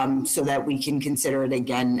here, so that we can consider it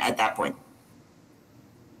again at that point.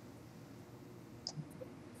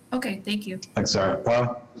 Okay, thank you. Thanks, Sarah.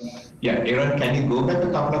 Paul? Yeah, Aaron, can you go back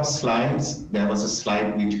a couple of slides? There was a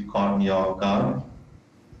slide which caught me off guard.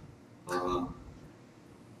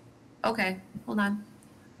 Okay, hold on.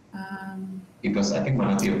 It was, I think,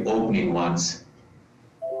 one of your opening ones.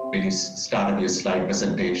 When you started your slide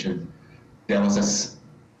presentation, there was a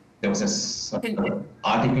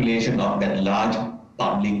articulation of that large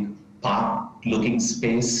public park-looking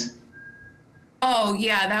space. Oh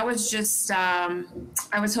yeah, that was just, I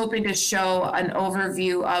was hoping to show an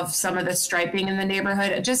overview of some of the striping in the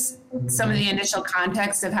neighborhood, just some of the initial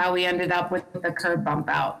context of how we ended up with the curb bump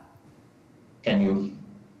out. Can you?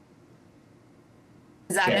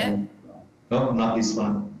 Is that it? No, not this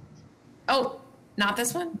one. Oh, not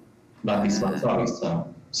this one? Not this one,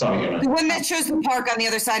 sorry, Aaron. The one that shows the park on the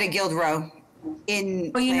other side of Guild Row. Well,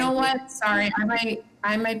 you know what? Sorry,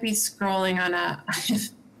 I might be scrolling on a.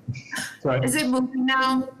 Right. Is it moving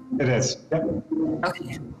now? It is. Yep.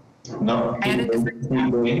 Okay. No, I had a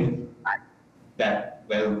different that,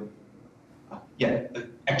 well, yeah,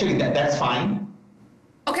 actually that's fine.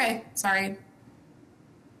 Okay, sorry.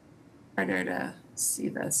 Harder to see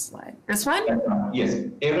this slide. This one? Yes,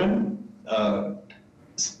 Aaron,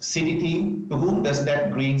 city team, to whom does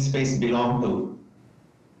that green space belong to?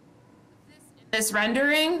 This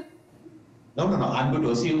rendering? No, I'm going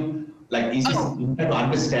to assume, like, is you try to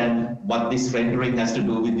understand what this rendering has to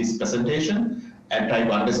do with this presentation and try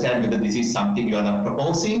to understand whether this is something you are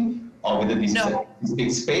proposing or whether this is a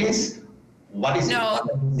big space. What is it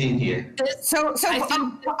seeing here? So Para,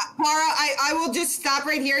 I will just stop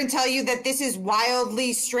right here and tell you that this is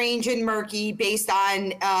wildly strange and murky based on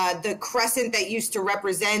the crescent that used to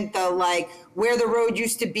represent the where the road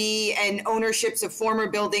used to be and ownerships of former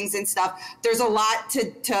buildings and stuff. There's a lot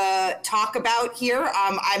to talk about here.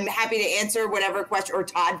 I'm happy to answer whatever question, or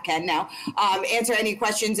Todd can now, answer any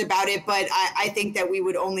questions about it, but I think that we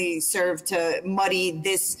would only serve to muddy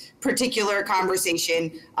this particular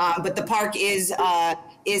conversation. But the park is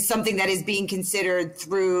something that is being considered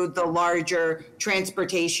through the larger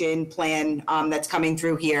transportation plan that's coming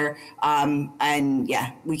through here. And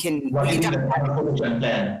yeah, we can. What is the transportation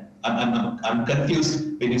plan? I'm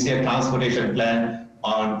confused when you say a transportation plan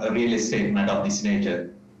on a real estate matter of this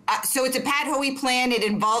nature. So it's a Pat Hoey plan. It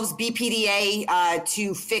involves BPDA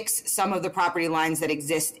to fix some of the property lines that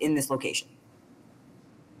exist in this location.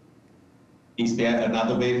 Is there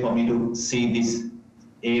another way for me to see this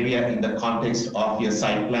area in the context of your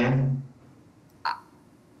site plan?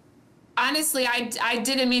 Honestly, I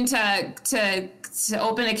didn't mean to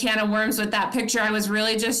open a can of worms with that picture. I was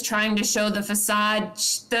really just trying to show the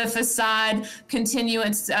facade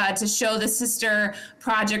continuance to show the sister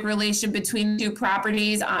project relation between the two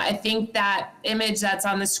properties. I think that image that's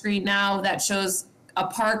on the screen now that shows a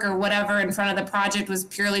park or whatever in front of the project was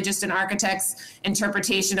purely just an architect's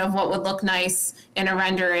interpretation of what would look nice in a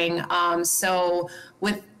rendering. So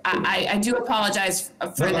I do apologize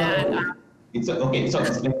for that. It's okay. So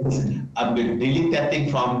I'm going to delete that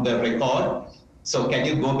thing from the record. So can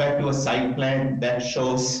you go back to a site plan that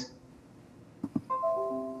shows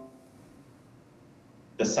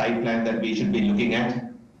the site plan that we should be looking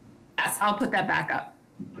at? Yes, I'll put that back up.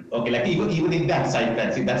 Okay, like even in that site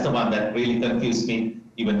plan, see, that's the one that really confused me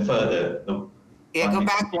even further. Yeah, go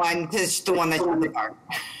back one, because the one that's on the park.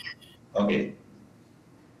 Okay.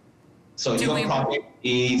 So your project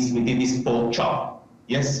is within this pork chop?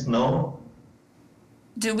 Yes, no?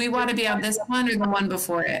 Do we want to be on this one or the one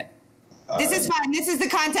before it? This is fine. This is the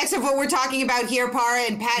context of what we're talking about here, Para,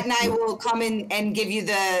 and Pat and I will come in and give you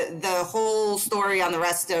the whole story on the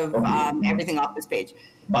rest of everything off this page.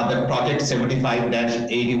 But the project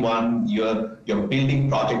 75-81, your building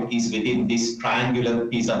project is within this triangular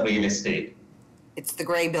piece of real estate. It's the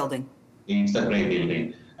gray building. It's the gray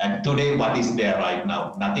building. And today, what is there right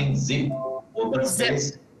now? Nothing, zip, open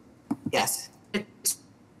space? Yes. It's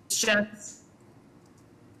just...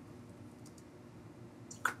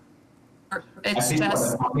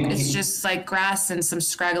 It's just like grass and some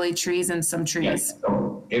scraggly trees and some trees. Yes.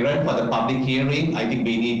 So, Aaron, for the public hearing, I think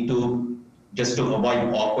we need to, just to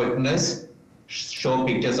avoid awkwardness, show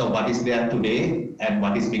pictures of what is there today and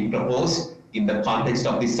what is being proposed in the context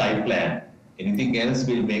of the site plan. Anything else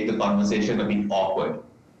will make the conversation a bit awkward.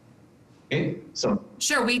 Okay, so.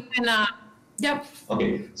 Sure, we can, yep.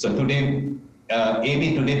 Okay, so today,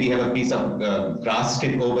 Amy, today we have a piece of grass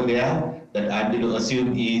strip over there that I'm going to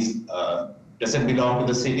assume is doesn't belong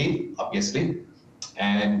to the city, obviously,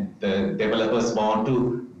 and the developers want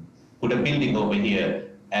to put a building over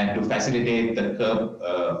here, and to facilitate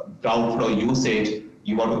the ground floor usage,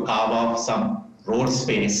 you want to carve off some road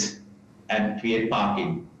space and create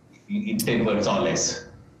parking in 10 words or less.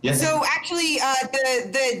 Yes. So actually,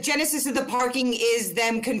 the genesis of the parking is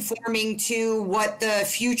them conforming to what the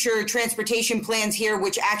future transportation plans here,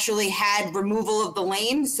 which actually had removal of the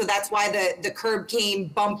lane. So that's why the curb came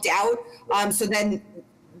bumped out. So then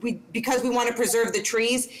because we want to preserve the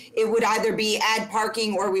trees, it would either be add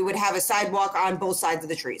parking or we would have a sidewalk on both sides of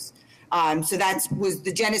the trees. So that was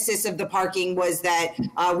the genesis of the parking, was that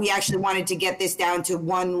we actually wanted to get this down to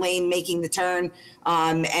one lane making the turn,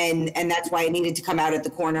 and that's why it needed to come out at the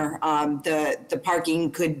corner. The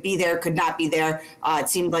parking could be there, could not be there. It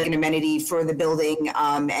seemed like an amenity for the building,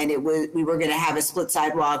 and we were going to have a split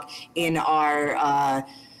sidewalk in our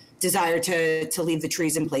desire to leave the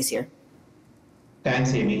trees in place here.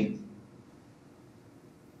 Thanks, Amy.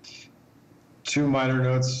 Two minor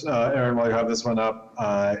notes, Aaron, while you have this one up.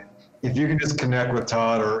 If you can just connect with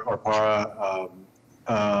Todd or Para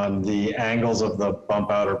on the angles of the bump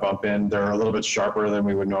out or bump in, they're a little bit sharper than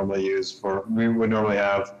we would normally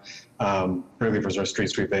have, particularly for street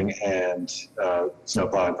sweeping and snow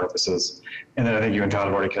plowing purposes. And then I think you and Todd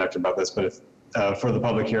have already connected about this, but if, for the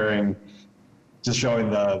public hearing, just showing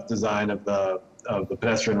the design of the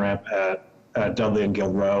pedestrian ramp at Dudley and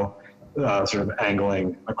Guild Row, sort of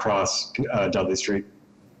angling across Dudley Street.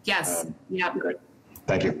 Yes. Yep. Great.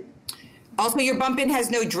 Thank you. Also, your bump in has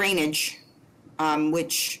no drainage,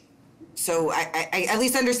 so I at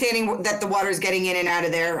least understanding that the water is getting in and out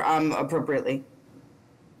of there appropriately.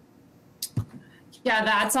 Yeah,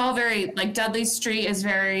 that's all very, like, Dudley Street is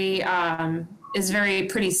very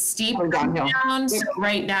pretty steep down. So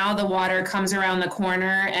right now the water comes around the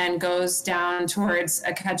corner and goes down towards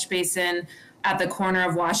a catch basin at the corner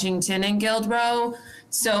of Washington and Guild Row.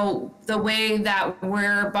 So the way that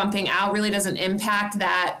we're bumping out really doesn't impact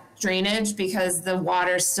that drainage because the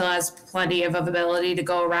water still has plenty of ability to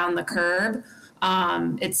go around the curb.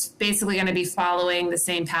 It's basically going to be following the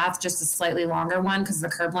same path, just a slightly longer one because the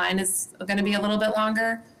curb line is going to be a little bit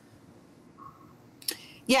longer.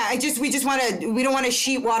 Yeah, we don't want to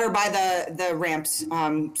sheet water by the ramps.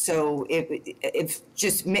 So if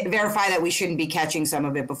just verify that we shouldn't be catching some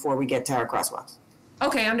of it before we get to our crosswalks.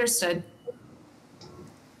 Okay, understood.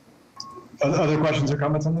 Other questions or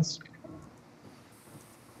comments on this?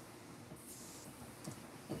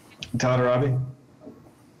 Todd or Avi?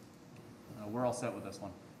 We're all set with this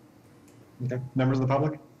one. Okay. Members of the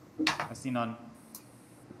public? I see none.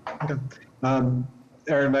 Okay.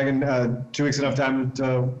 Aaron, Megan, 2 weeks enough time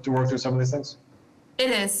to work through some of these things?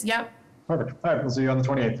 It is, yep. Perfect. All right, we'll see you on the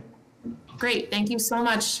 28th. Great, thank you so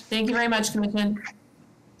much. Thank you very much, Commission.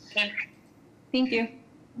 Thank you.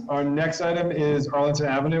 Our next item is Arlington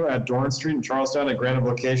Avenue at Dorn Street in Charlestown, a granted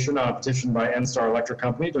location on a petition by NStar Electric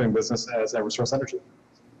Company doing business as Eversource Energy.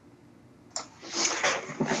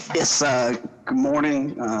 Yes, good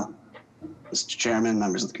morning, Mr. Chairman,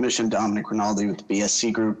 members of the Commission. Dominic Rinaldi with the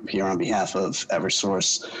BSC Group here on behalf of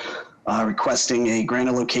Eversource, requesting a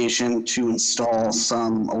granted location to install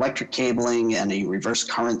some electric cabling and a reverse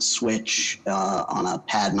current switch on a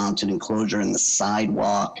pad-mounted enclosure in the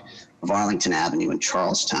sidewalk of Arlington Avenue in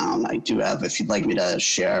Charlestown. I do have, if you'd like me to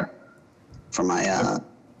share from my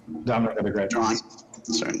Dominic, that'd be great. drawing,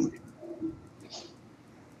 certainly.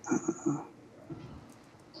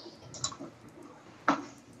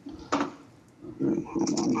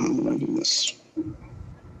 Hold on, how do I do this?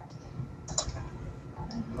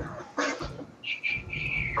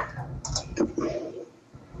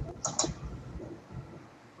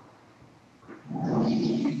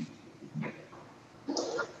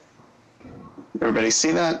 Everybody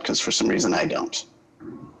see that? Because for some reason I don't.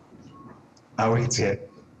 We can see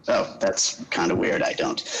it. Oh, that's kind of weird. I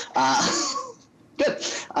don't. Good.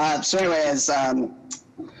 So anyway, as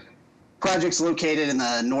project's located in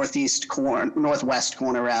the northwest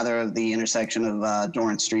corner rather of the intersection of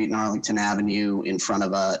Dorrance Street and Arlington Avenue in front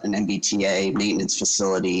of an MBTA maintenance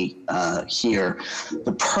facility here.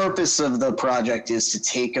 The purpose of the project is to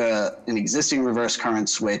take an existing reverse current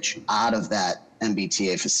switch out of that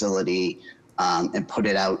MBTA facility and put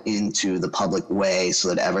it out into the public way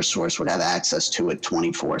so that Eversource would have access to it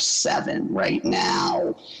 24/7. Right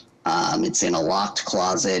now, it's in a locked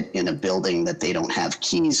closet in a building that they don't have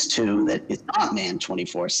keys to, that is not manned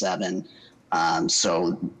 24/7.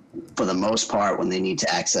 So for the most part, when they need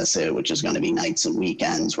to access it, which is going to be nights and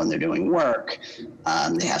weekends when they're doing work,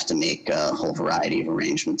 they have to make a whole variety of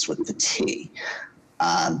arrangements with the T.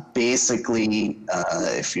 Basically,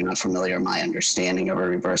 if you're not familiar, my understanding of a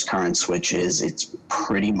reverse current switch is it's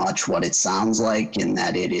pretty much what it sounds like, in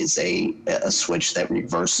that it is a switch that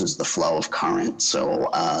reverses the flow of current. So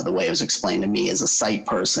the way it was explained to me as a site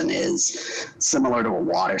person is similar to a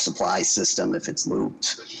water supply system. If it's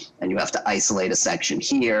looped and you have to isolate a section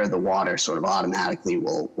here, the water sort of automatically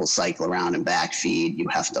will cycle around and backfeed. You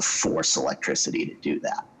have to force electricity to do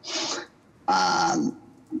that.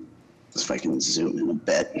 If I can zoom in a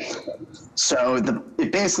bit. So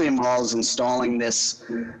it basically involves installing this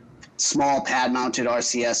small pad-mounted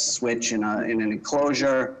RCS switch in an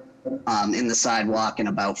enclosure in the sidewalk, and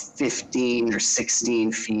about 15 or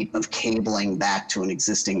 16 feet of cabling back to an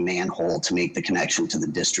existing manhole to make the connection to the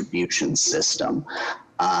distribution system.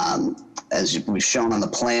 As we've shown on the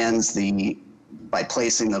plans, by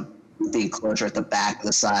placing the enclosure at the back of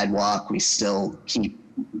the sidewalk, we still keep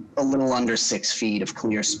a little under 6 feet of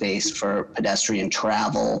clear space for pedestrian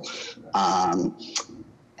travel.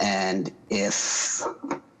 And if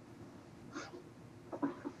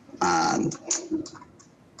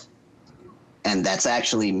and that's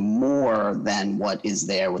actually more than what is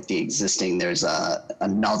there with the existing. There's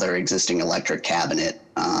another existing electric cabinet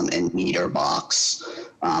and meter box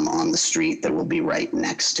on the street that will be right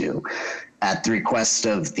next to. At the request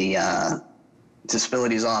of the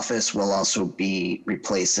Disabilities Office, will also be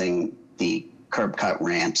replacing the curb cut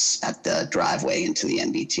ramps at the driveway into the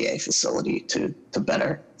MBTA facility to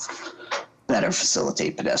better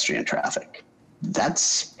facilitate pedestrian traffic.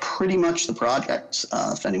 That's pretty much the project.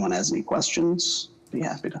 If anyone has any questions, I'd be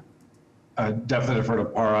happy to. I definitely defer to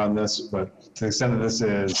Par on this, but to the extent that this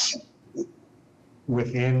is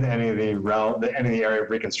within any of the area of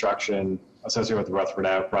reconstruction associated with the Rutherford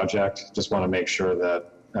Ave project, just want to make sure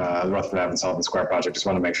that the Rutherford Ave and Sullivan Square project, just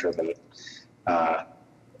want to make sure that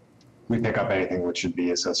we pick up anything which should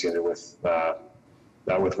be associated with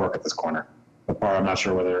work at this corner. But Par, I'm not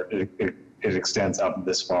sure whether it extends up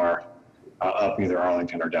this far, up either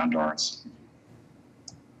Arlington or down Dorrance.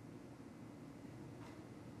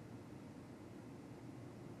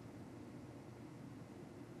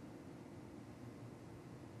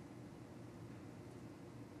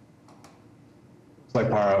 Looks like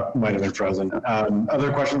Para might have been frozen.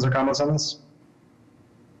 Other questions or comments on this?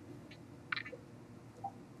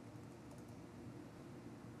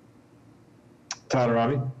 Todd or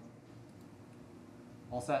Robbie?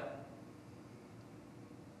 All set.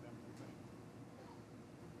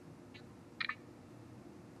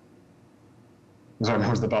 I'm sorry,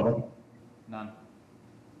 where's the public? None.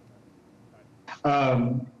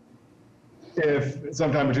 If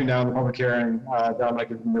sometime between now and the public hearing, Dominic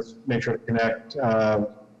can just make sure to connect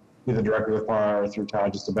either directly with Par or through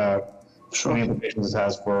Todd just about any implications this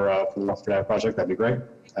has for the Rutherford Ave project, that'd be great.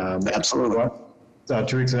 Absolutely.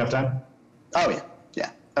 2 weeks enough time? Oh, yeah.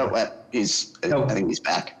 Yeah. Oh, I think he's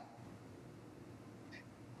back.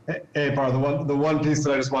 Hey, Par, the one piece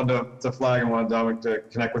that I just wanted to flag and wanted Dominic to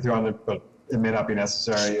connect with you on it, but it may not be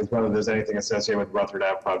necessary, is whether there's anything associated with the Rutherford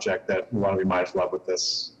Ave project that we want to be mindful of with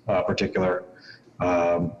this particular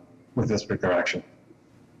action.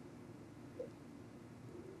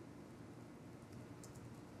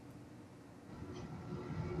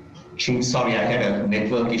 Chief, sorry, I had a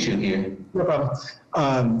network issue here. No problem.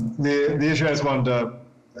 The issue I just wanted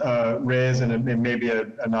to raise, and it may be a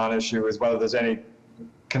non-issue, is whether there's any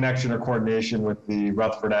connection or coordination with the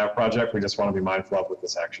Rutherford Ave project. We just want to be mindful of with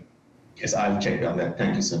this action. Yes, I'll check on that.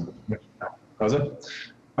 Thank you, sir. That was it.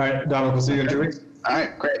 All right, Dominic, we'll see you in 2 weeks. All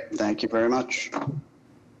right, great. Thank you very much.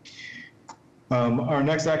 Our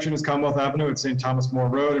next action is Commonwealth Avenue at St. Thomas More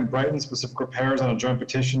Road in Brighton, specific repairs on a joint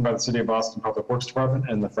petition by the City of Boston Public Works Department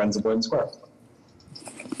and the Friends of Boyden Square.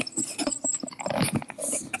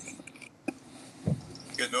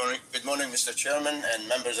 Good morning, Mr. Chairman and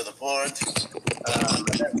members of the board. My name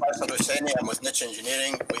is Faisal Hussaini. I'm with Niche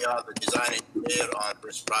Engineering. We are the design engineer on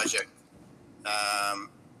this project. I'm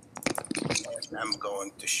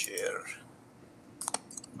going to share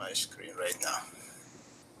my screen right now.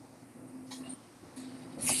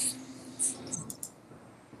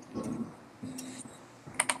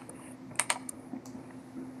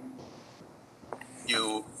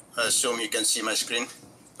 You assume you can see my screen?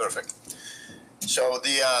 Perfect. So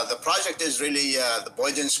the project is really the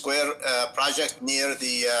Boyden Square project near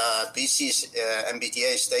the BC's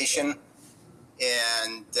MBTA station,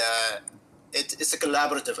 and it's a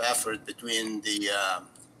collaborative effort between the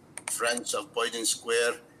Friends of Boyden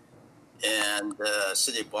Square and the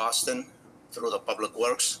City of Boston through the Public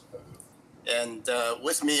Works. And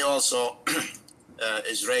with me also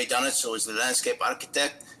is Ray Dunnett, who is the landscape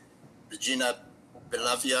architect, Regina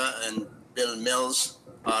Belavia and Bill Mills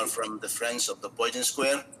are from the Friends of the Boyden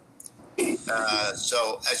Square.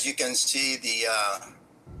 So as you can see,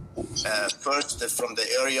 first from the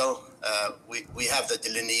aerial, we have the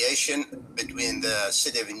delineation between the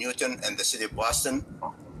city of Newton and the city of Boston,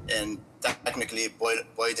 and technically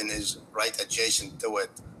Boyden is right adjacent to it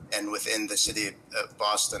and within the city of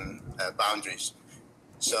Boston boundaries.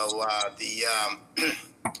 So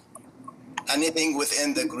anything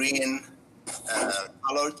within the green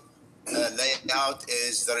colored layout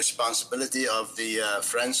is the responsibility of the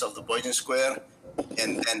Friends of the Boyden Square,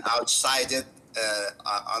 and then outside it,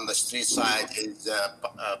 on the street side, is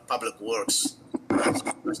Public Works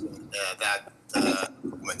that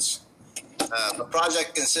movements. The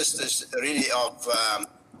project consists really of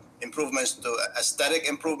improvements to aesthetic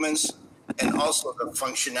improvements and also the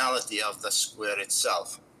functionality of the square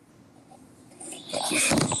itself.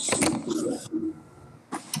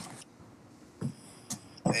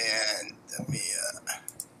 And let me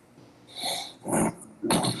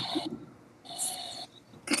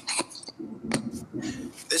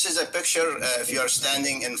this is a picture if you are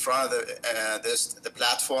standing in front of the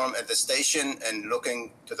platform at the station and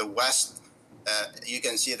looking to the west. You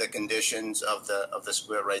can see the conditions of the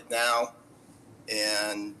square right now,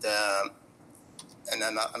 and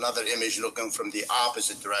then another image looking from the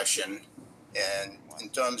opposite direction. And in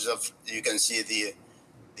terms of, you can see the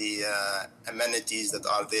amenities that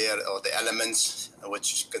are there, or the elements,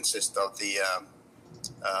 which consist of the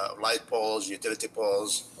light poles, utility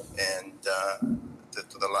poles, and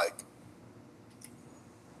to the like.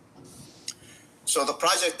 So the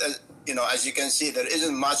project, as you can see, there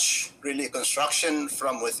isn't much really construction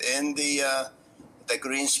from within the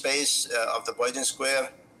green space of the Boyden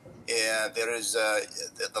Square. There is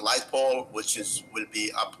the light pole, which will be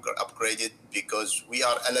upgraded because we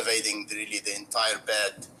are elevating really the entire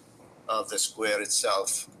bed of the square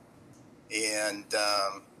itself. And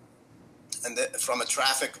from a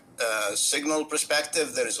traffic signal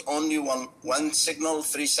perspective, there is only one signal,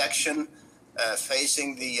 3-section,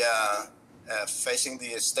 facing the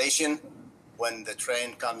station. When the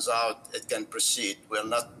train comes out, it can proceed. We're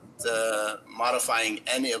not modifying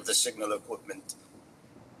any of the signal equipment.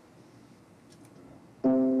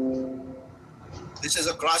 This is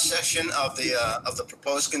a cross section of the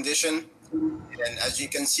proposed condition, and as you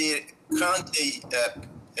can see, currently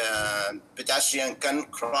pedestrian can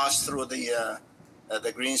cross through the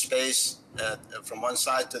green space from one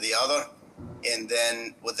side to the other. And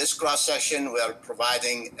then with this cross section, we are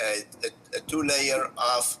providing a 2-layer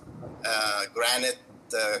of granite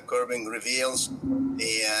curbing reveals,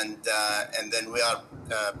 and then we are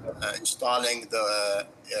installing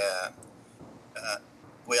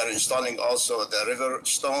also the river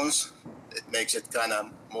stones. It makes it kind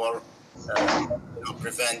of more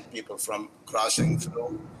prevent people from crossing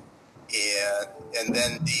through. And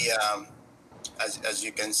then as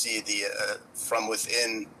you can see, from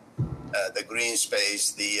within the green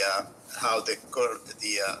space, how the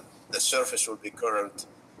surface will be curved.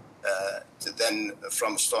 Then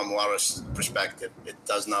from stormwater perspective, it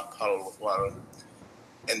does not puddle with water.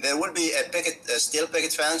 And there will be a steel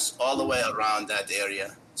picket fence all the way around that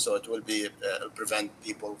area, so it will be prevent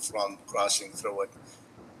people from crossing through it.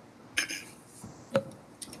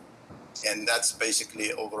 And that's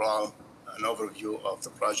basically overall an overview of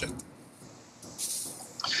the project.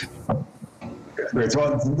 Great.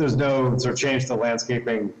 So there's no sort of change to the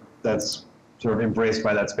landscaping that's sort of embraced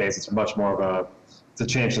by that space. It's much more of a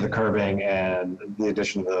change to the curbing and the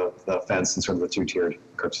addition of the fence and sort of the 2-tiered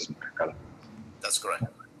curb system. Got it. That's correct.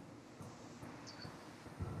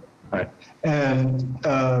 All right. And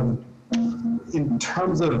in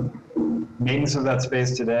terms of maintenance of that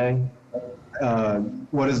space today,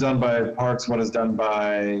 what is done by Parks, what is done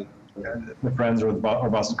by the Friends or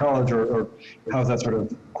Boston College, or how is that sort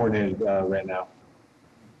of coordinated right now?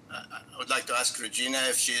 I would like to ask Regina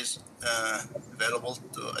if she is available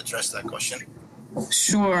to address that question.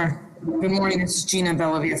 Sure. Good morning. This is Gina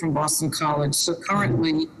Bellavia from Boston College. So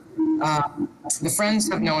currently, the Friends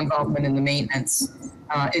have no involvement in the maintenance.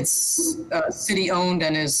 It's city-owned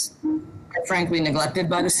and is, quite frankly, neglected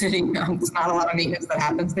by the city. There's not a lot of maintenance that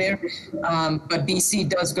happens there. But BC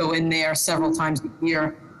does go in there several times a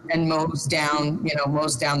year and mows down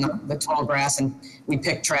the tall grass, and we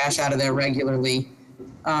pick trash out of there regularly.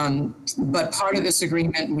 But part of this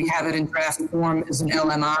agreement, we have it in draft form, is an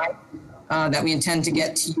LMI that we intend to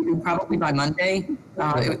get to you probably by Monday.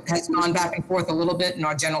 It has gone back and forth a little bit, and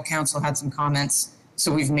our general counsel had some comments.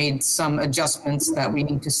 So we've made some adjustments that we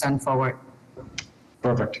need to send forward.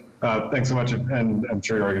 Perfect. Thanks so much. And I'm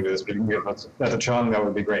sure you're going to do this, but you can give that to Chung. That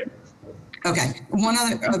would be great. Okay. One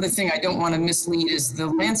other thing I don't want to mislead is the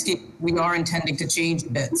landscape we are intending to change a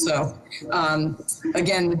bit. So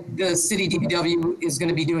again, the city DPW is going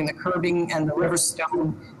to be doing the curbing and the river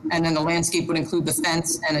stone, and then the landscape would include the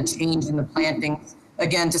fence and a change in the plantings,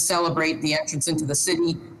 again, to celebrate the entrance into the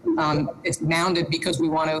city. It's mounded because we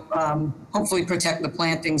want to hopefully protect the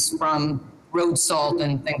plantings from road salt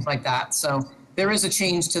and things like that. So there is a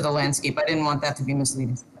change to the landscape. I didn't want that to be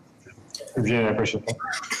misleading. Virginia, I appreciate that.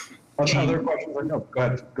 Other questions? No, go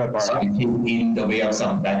ahead, Barbara. So I think in the way of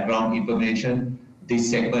some background information, this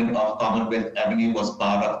segment of Commonwealth Avenue was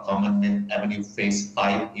part of Commonwealth Avenue Phase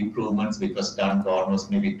 5 improvements, which was done almost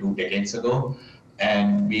maybe 2 decades ago.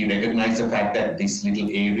 And we recognize the fact that this little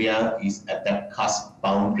area is at that cusp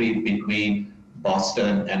boundary between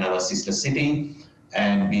Boston and our sister city.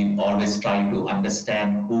 And we always try to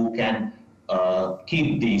understand who can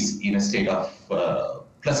keep these in a state of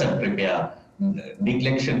pleasant repair.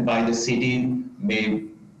 Neglection by the city may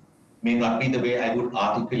not be the way I would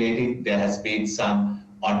articulate it. There has been some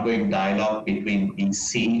ongoing dialogue between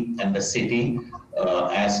BC and the city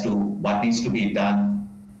as to what needs to be done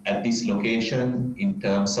at this location in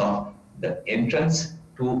terms of the entrance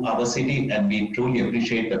to our city. And we truly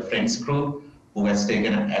appreciate the Friends group who has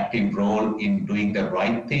taken an active role in doing the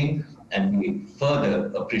right thing. And we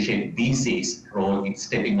further appreciate BC's role in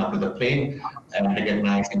stepping up to the plate and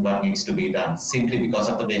recognizing what needs to be done. Simply because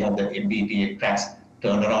of the way how the MBTA tracks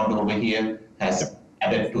turn around over here has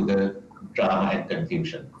added to the drama and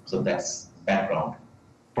confusion. So that's background.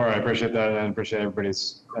 Barbara, I appreciate that, and I appreciate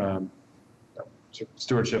everybody's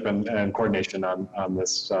stewardship and coordination on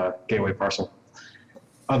this gateway parcel.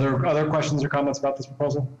 Other questions or comments about this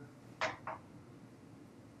proposal?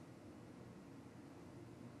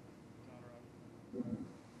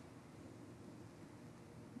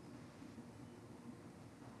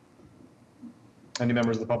 Any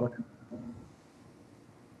members of the public?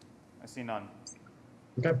 I see none.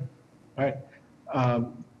 Okay. All right.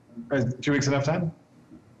 Is 2 weeks enough time?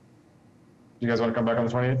 Do you guys want to come back on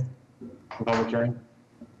the 28th? The public hearing?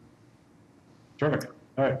 Terrific.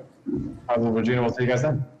 All right. Regina, we'll see you guys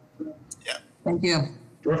then. Yeah. Thank you.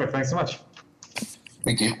 Terrific. Thanks so much.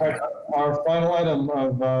 Thank you. All right. Our final item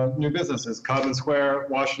of new business is Codman Square,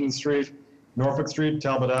 Washington Street, Norfolk Street,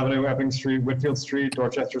 Talbot Avenue, Epping Street, Whitfield Street,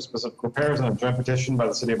 Dorchester specific repairs, and a joint petition by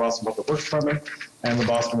the City of Boston Public Works Department and the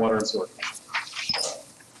Boston Water and Sewer.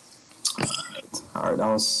 All right,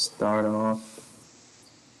 I'll start off.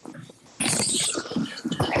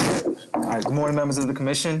 All right, good morning, members of the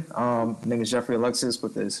commission. My name is Jeffrey Alexis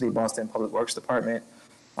with the City of Boston Public Works Department.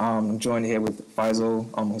 I'm joined here with Faisal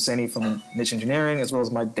Hosseini from Niche Engineering, as well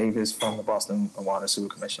as Mike Davis from the Boston Water and Sewer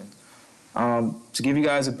Commission. To give you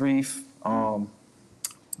guys a brief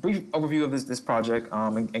overview of this project,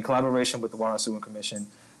 in collaboration with the Water and Sewer Commission,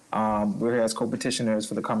 we're here as co-petitioners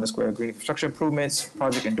for the Codman Square Green Infrastructure Improvements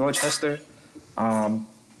project in Dorchester.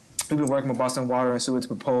 We've been working with Boston Water and Sewer to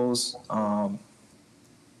propose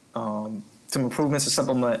some improvements to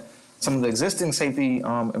supplement some of the existing safety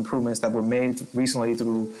improvements that were made recently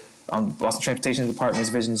through Boston Transportation Department's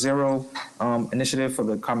Vision Zero initiative for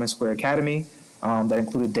the Codman Square Academy that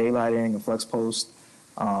included daylighting and flex post.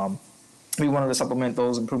 We wanted to supplement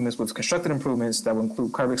those improvements with constructed improvements that would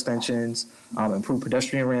include curb extensions, improved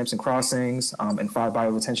pedestrian ramps and crossings, and 5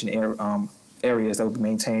 bioretention areas that would be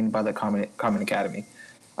maintained by the Codman Academy.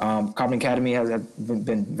 Codman Academy has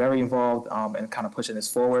been very involved in kind of pushing this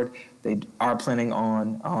forward. They are planning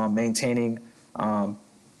on maintaining the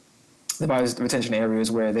bioretention areas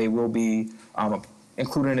where they will be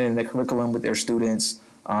included in the curriculum with their students.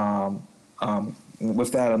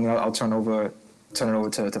 With that, I'll turn it over to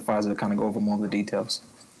Faisal to kind of go over more of the details.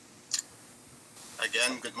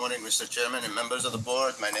 Again, good morning, Mr. Chairman and members of the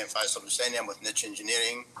board. My name is Faisal Hosseini. I'm with Niche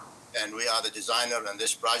Engineering, and we are the designer on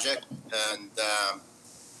this project. And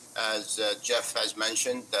as Jeff has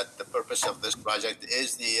mentioned, that the purpose of this project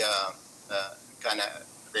is the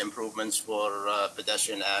the improvements for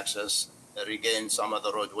pedestrian access, regain some of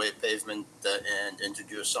the roadway pavement, and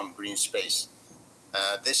introduce some green space.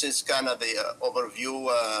 This is kind of the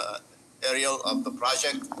overview aerial of the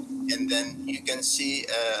project, and then you can see,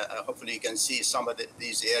 hopefully you can see some of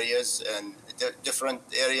these areas and different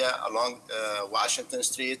area along Washington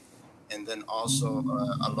Street, and then also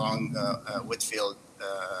along Whitfield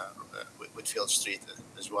Street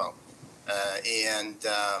as well.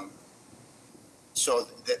 So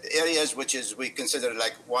the areas which is we consider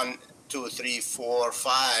like 1, 2, 3, 4,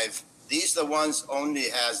 5, these are the ones only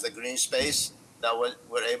has the green space that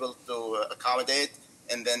we're able to accommodate.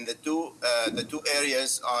 And then the two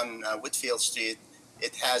areas on Whitfield Street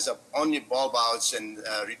it has only bulb outs and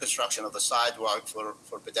reconstruction of the sidewalk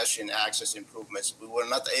for pedestrian access improvements. We were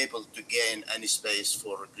not able to gain any space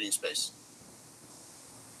for green space.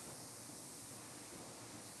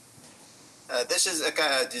 This is a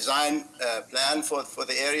kind of design plan for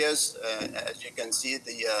the areas. As you can see,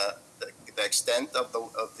 the extent of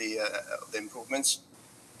the improvements,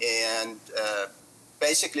 and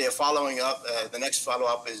basically a following up. The next follow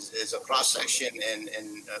up is a cross section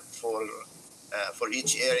and for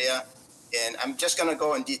each area, and I'm just going to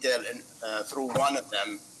go in detail through one of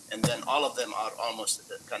them, and then all of them are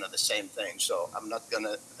almost kind of the same thing. So I'm not going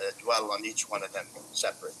to dwell on each one of them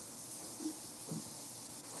separate.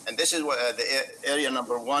 And this is what, the area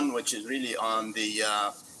number one, which is really on the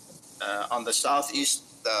southeast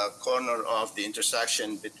corner of the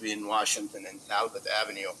intersection between Washington and Talbot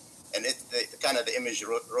Avenue. And kind of the image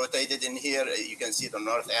rotated in here. You can see the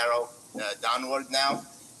north arrow downward now.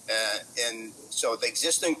 And so the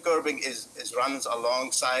existing curbing runs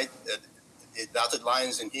alongside the dotted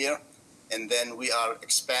lines in here. And then we are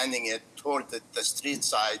expanding it toward the street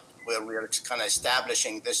side, where we are kind of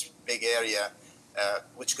establishing this big area,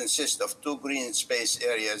 which consists of two green space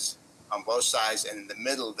areas on both sides, and in the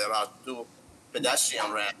middle there are two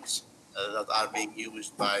pedestrian ramps that are being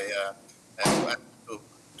used by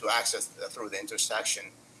to access through the intersection.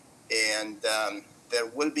 And there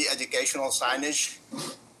will be educational signage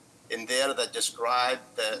in there that describe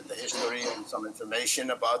the history and some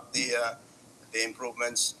information about the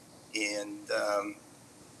improvements. And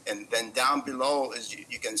then down below, as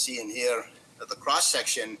you can see in here, the cross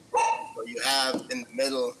section, where you have in the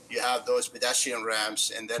middle, you have those pedestrian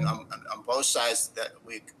ramps, and then on both sides that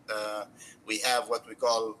we have what we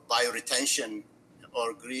call bioretention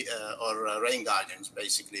or rain gardens,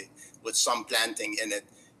 basically, with some planting in it.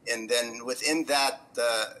 And then within that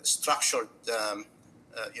structured,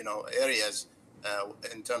 areas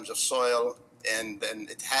in terms of soil, and then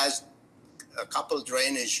it has a couple of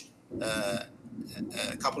drainage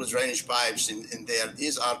pipes in there.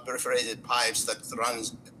 These are perforated pipes that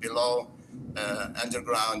runs below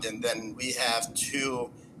underground, and then we have two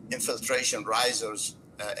infiltration risers,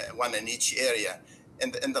 one in each area.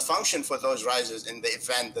 And the function for those risers, in the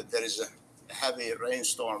event that there is a heavy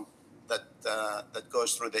rainstorm that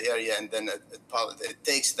goes through the area, and then it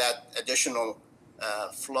takes that additional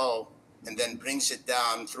flow and then brings it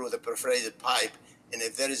down through the perforated pipe. And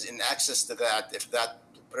if there is in access to that, if that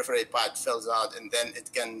perforated pipe fills out, and then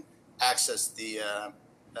it can access the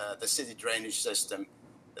city drainage system,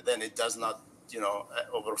 then it does not,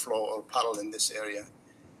 overflow or puddle in this area.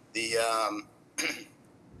 The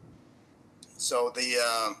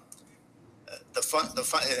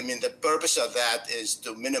purpose of that is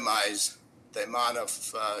to minimize the amount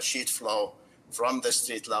of sheet flow from the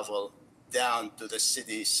street level down to the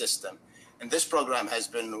city system. And this program has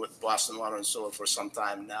been with Boston Water and Sewer for some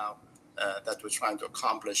time now, that we're trying to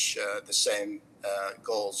accomplish the same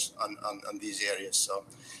goals on these areas. So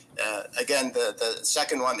again, the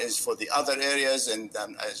second one is for the other areas, and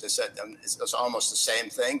as I said, it's almost the same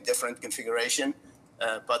thing, different configuration,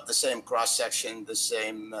 but the same cross section, the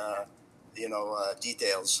same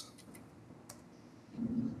details.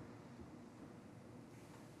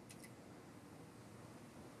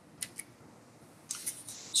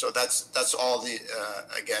 So that's all the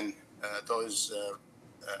those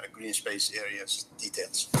green space areas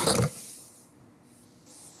details.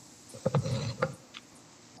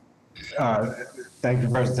 Thank you for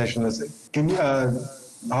the presentation. Can you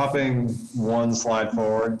hopping one slide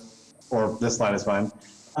forward, or this slide is fine.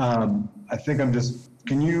 I think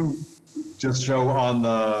can you just show on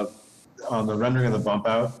the rendering of the bump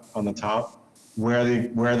out on the top where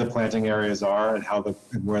the planting areas are, and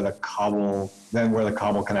where the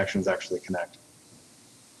cobble connections actually connect,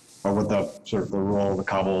 or what the sort of the role the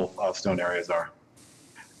cobblestone areas are?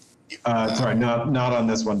 Sorry, not on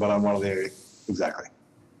this one, but on one of the exactly.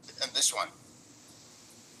 And this one.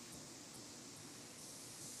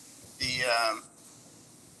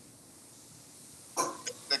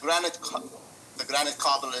 The granite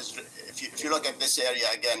cobble is, if you look at this area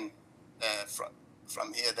again,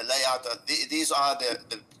 from here, the layout, these are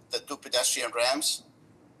the two pedestrian ramps,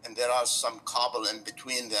 and there are some cobble in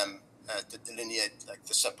between them to delineate like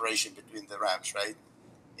the separation between the ramps, right?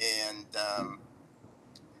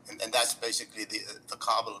 And that's basically the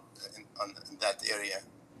cobble in that area.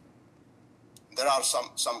 There are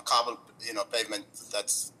some cobble, pavement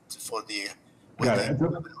that's for the. Got it.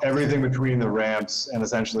 Everything between the ramps and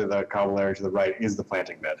essentially the cobble area to the right is the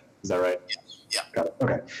planting bed. Is that right? Yes. Yeah. Got it.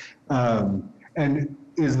 Okay. And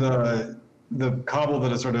is the cobble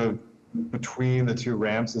that is sort of between the two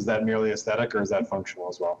ramps, is that merely aesthetic, or is that functional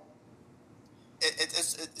as well?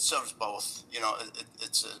 It serves both. You know,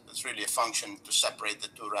 it's really a function to separate the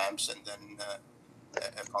two ramps, and then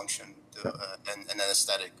a function to and an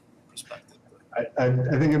aesthetic perspective. I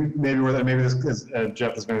think it may be worth it. Maybe this,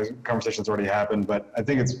 Jeff, this conversation's already happened, but I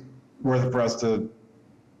think it's worth it for us to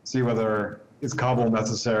see whether is cobble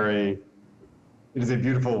necessary. It is a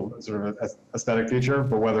beautiful sort of aesthetic feature,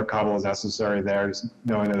 but whether cobble is necessary there, just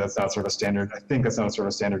knowing that that's not sort of a standard. I think that's not sort of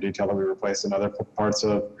a standard detail that we replace in other parts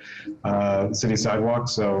of city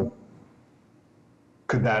sidewalks. So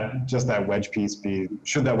could that, just that wedge piece be,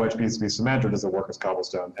 should that wedge piece be cement, or does it work as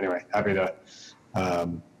cobblestone? Anyway, happy to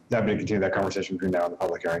continue that conversation between now and the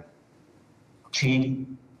public hearing. Chief,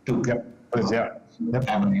 Yep, please, yeah. Yep.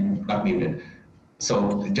 I'm not muted.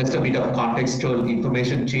 So just a bit of contextual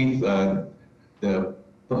information, Chief. The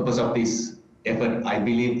purpose of this effort, I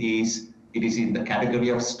believe, is it is in the category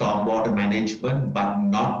of stormwater management, but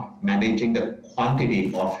not managing the quantity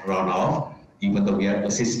of runoff, even though we are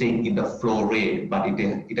assisting in the flow rate, but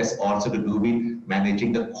it has also to do with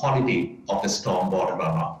managing the quality of the stormwater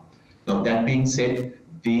runoff. Now, that being said,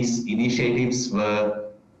 these initiatives were,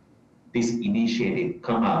 this initiative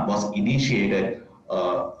was initiated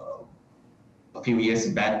a few years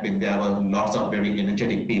back when there were lots of very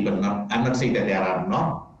energetic people. I'm not saying that there are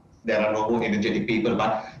no more energetic people,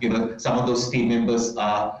 but you know, some of those team members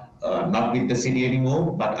are not with the city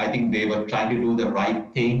anymore, but I think they were trying to do the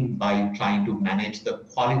right thing by trying to manage the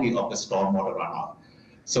quality of the stormwater runoff.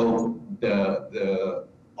 So the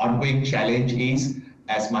ongoing challenge is,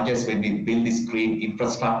 as much as when we build this green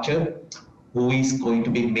infrastructure, who is going to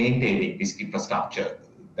be maintaining this infrastructure?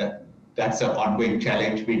 That's an ongoing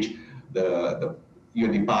challenge which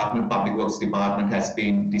your department, Public Works Department, has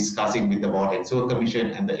been discussing with the Water and Sewer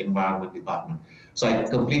Commission and the Environment Department. So I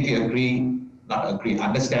completely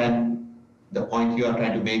understand the point you are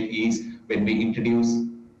trying to make is when we introduce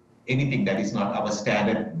anything that is not our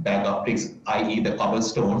standard bag of bricks, i.e. the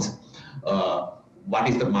cobblestones, what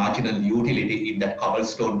is the marginal utility in that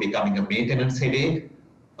cobblestone becoming a maintenance headache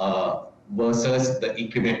versus the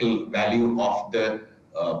incremental value of the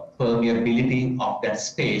permeability of that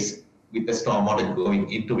space with the stormwater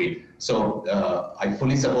going into it. So I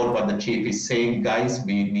fully support what the chief is saying, guys.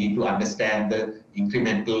 We need to understand the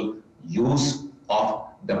incremental use of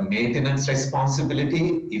the maintenance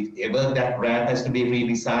responsibility, if ever that ramp has to be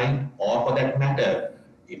redesigned, or for that matter,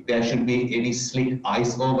 if there should be any slick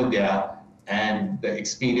ice over there, and the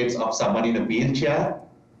experience of somebody in a wheelchair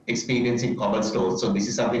experiencing cobblestone. So this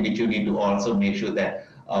is something that you need to also make sure that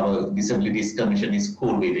our Disabilities Commission is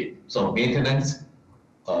cool with it. So maintenance,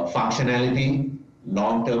 functionality,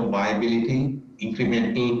 long-term viability,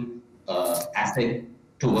 incremental asset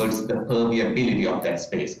towards the permeability of that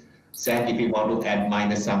space. Zach, if you want to add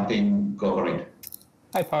minus something, go for it.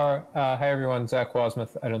 Hi, Power. Hi, everyone. Zach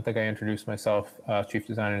Wasmuth. I don't think I introduced myself, Chief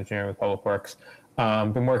Design Engineer with Public Works.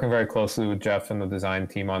 Been working very closely with Jeff and the design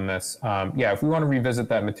team on this. Yeah, if we want to revisit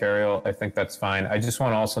that material, I think that's fine. I just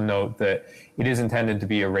want to also note that it is intended to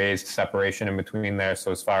be a raised separation in between there.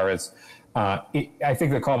 So as far as, I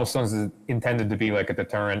think the cobblestones is intended to be like a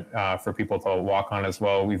deterrent for people to walk on as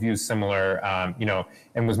well. We've used similar,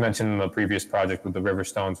 and was mentioned in the previous project with the river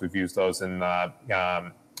stones. We've used those in,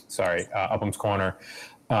 Upham's Corner.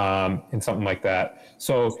 And something like that.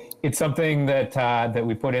 So it's something that that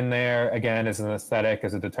we put in there, again, as an aesthetic,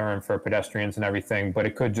 as a deterrent for pedestrians and everything, but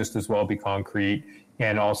it could just as well be concrete.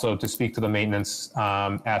 And also to speak to the maintenance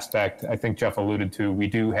aspect, I think Jeff alluded to, we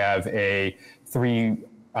do have a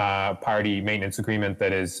three-party maintenance agreement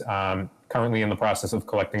that is currently in the process of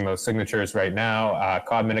collecting those signatures right now.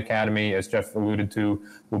 Codman Academy, as Jeff alluded to,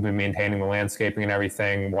 will be maintaining the landscaping and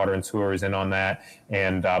everything. Water and Sewer is in on that,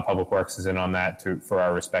 and Public Works is in on that for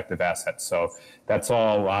our respective assets. So that's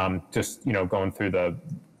all just going through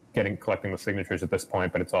collecting the signatures at this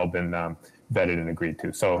point, but it's all been vetted and agreed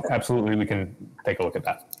to. So absolutely, we can take a look at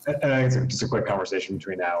that. And I think it's just a quick conversation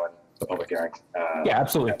between now and the public hearing. Yeah,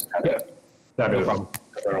 absolutely. That'd be no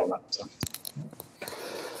problem. So.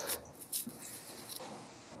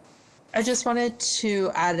 I just wanted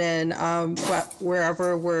to add in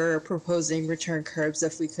wherever we're proposing return curbs,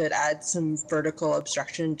 if we could add some vertical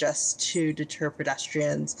obstruction just to deter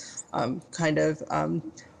pedestrians, on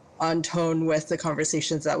tone with the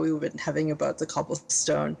conversations that we've been having about the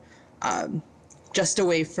cobblestone, just a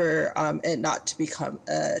way for it not to become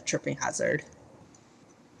a tripping hazard.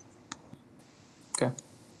 Okay.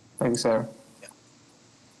 Thank you, Sarah.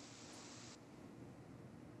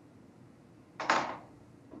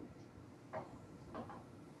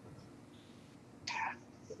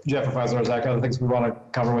 Jeff or Faisal or Zach, other things we want to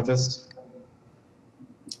cover with this?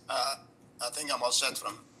 I think I'm all set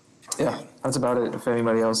from Yeah. here. That's about it. If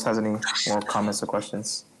anybody else has any more comments or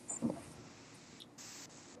questions.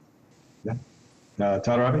 Yeah.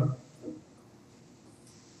 Todd or Robbie?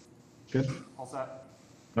 Good. All set.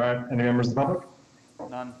 All right. Any members of the public?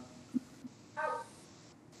 None.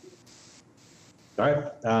 All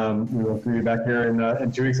right. We will see you back here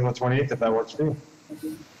in 2 weeks on the 28th if that works for you.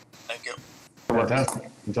 Thank you. Fantastic.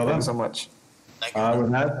 Until then. Thank you so much.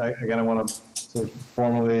 With that, again, I want to sort of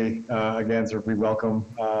formally, again, sort of re-welcome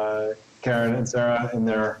Karen and Sarah in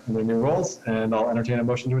their new roles, and I'll entertain a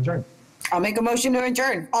motion to adjourn. I'll make a motion to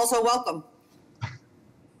adjourn. Also welcome.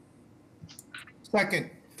 Second.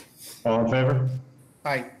 All in favor?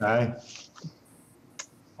 Aye. Aye.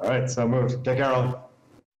 All right, so moved. Take care, all.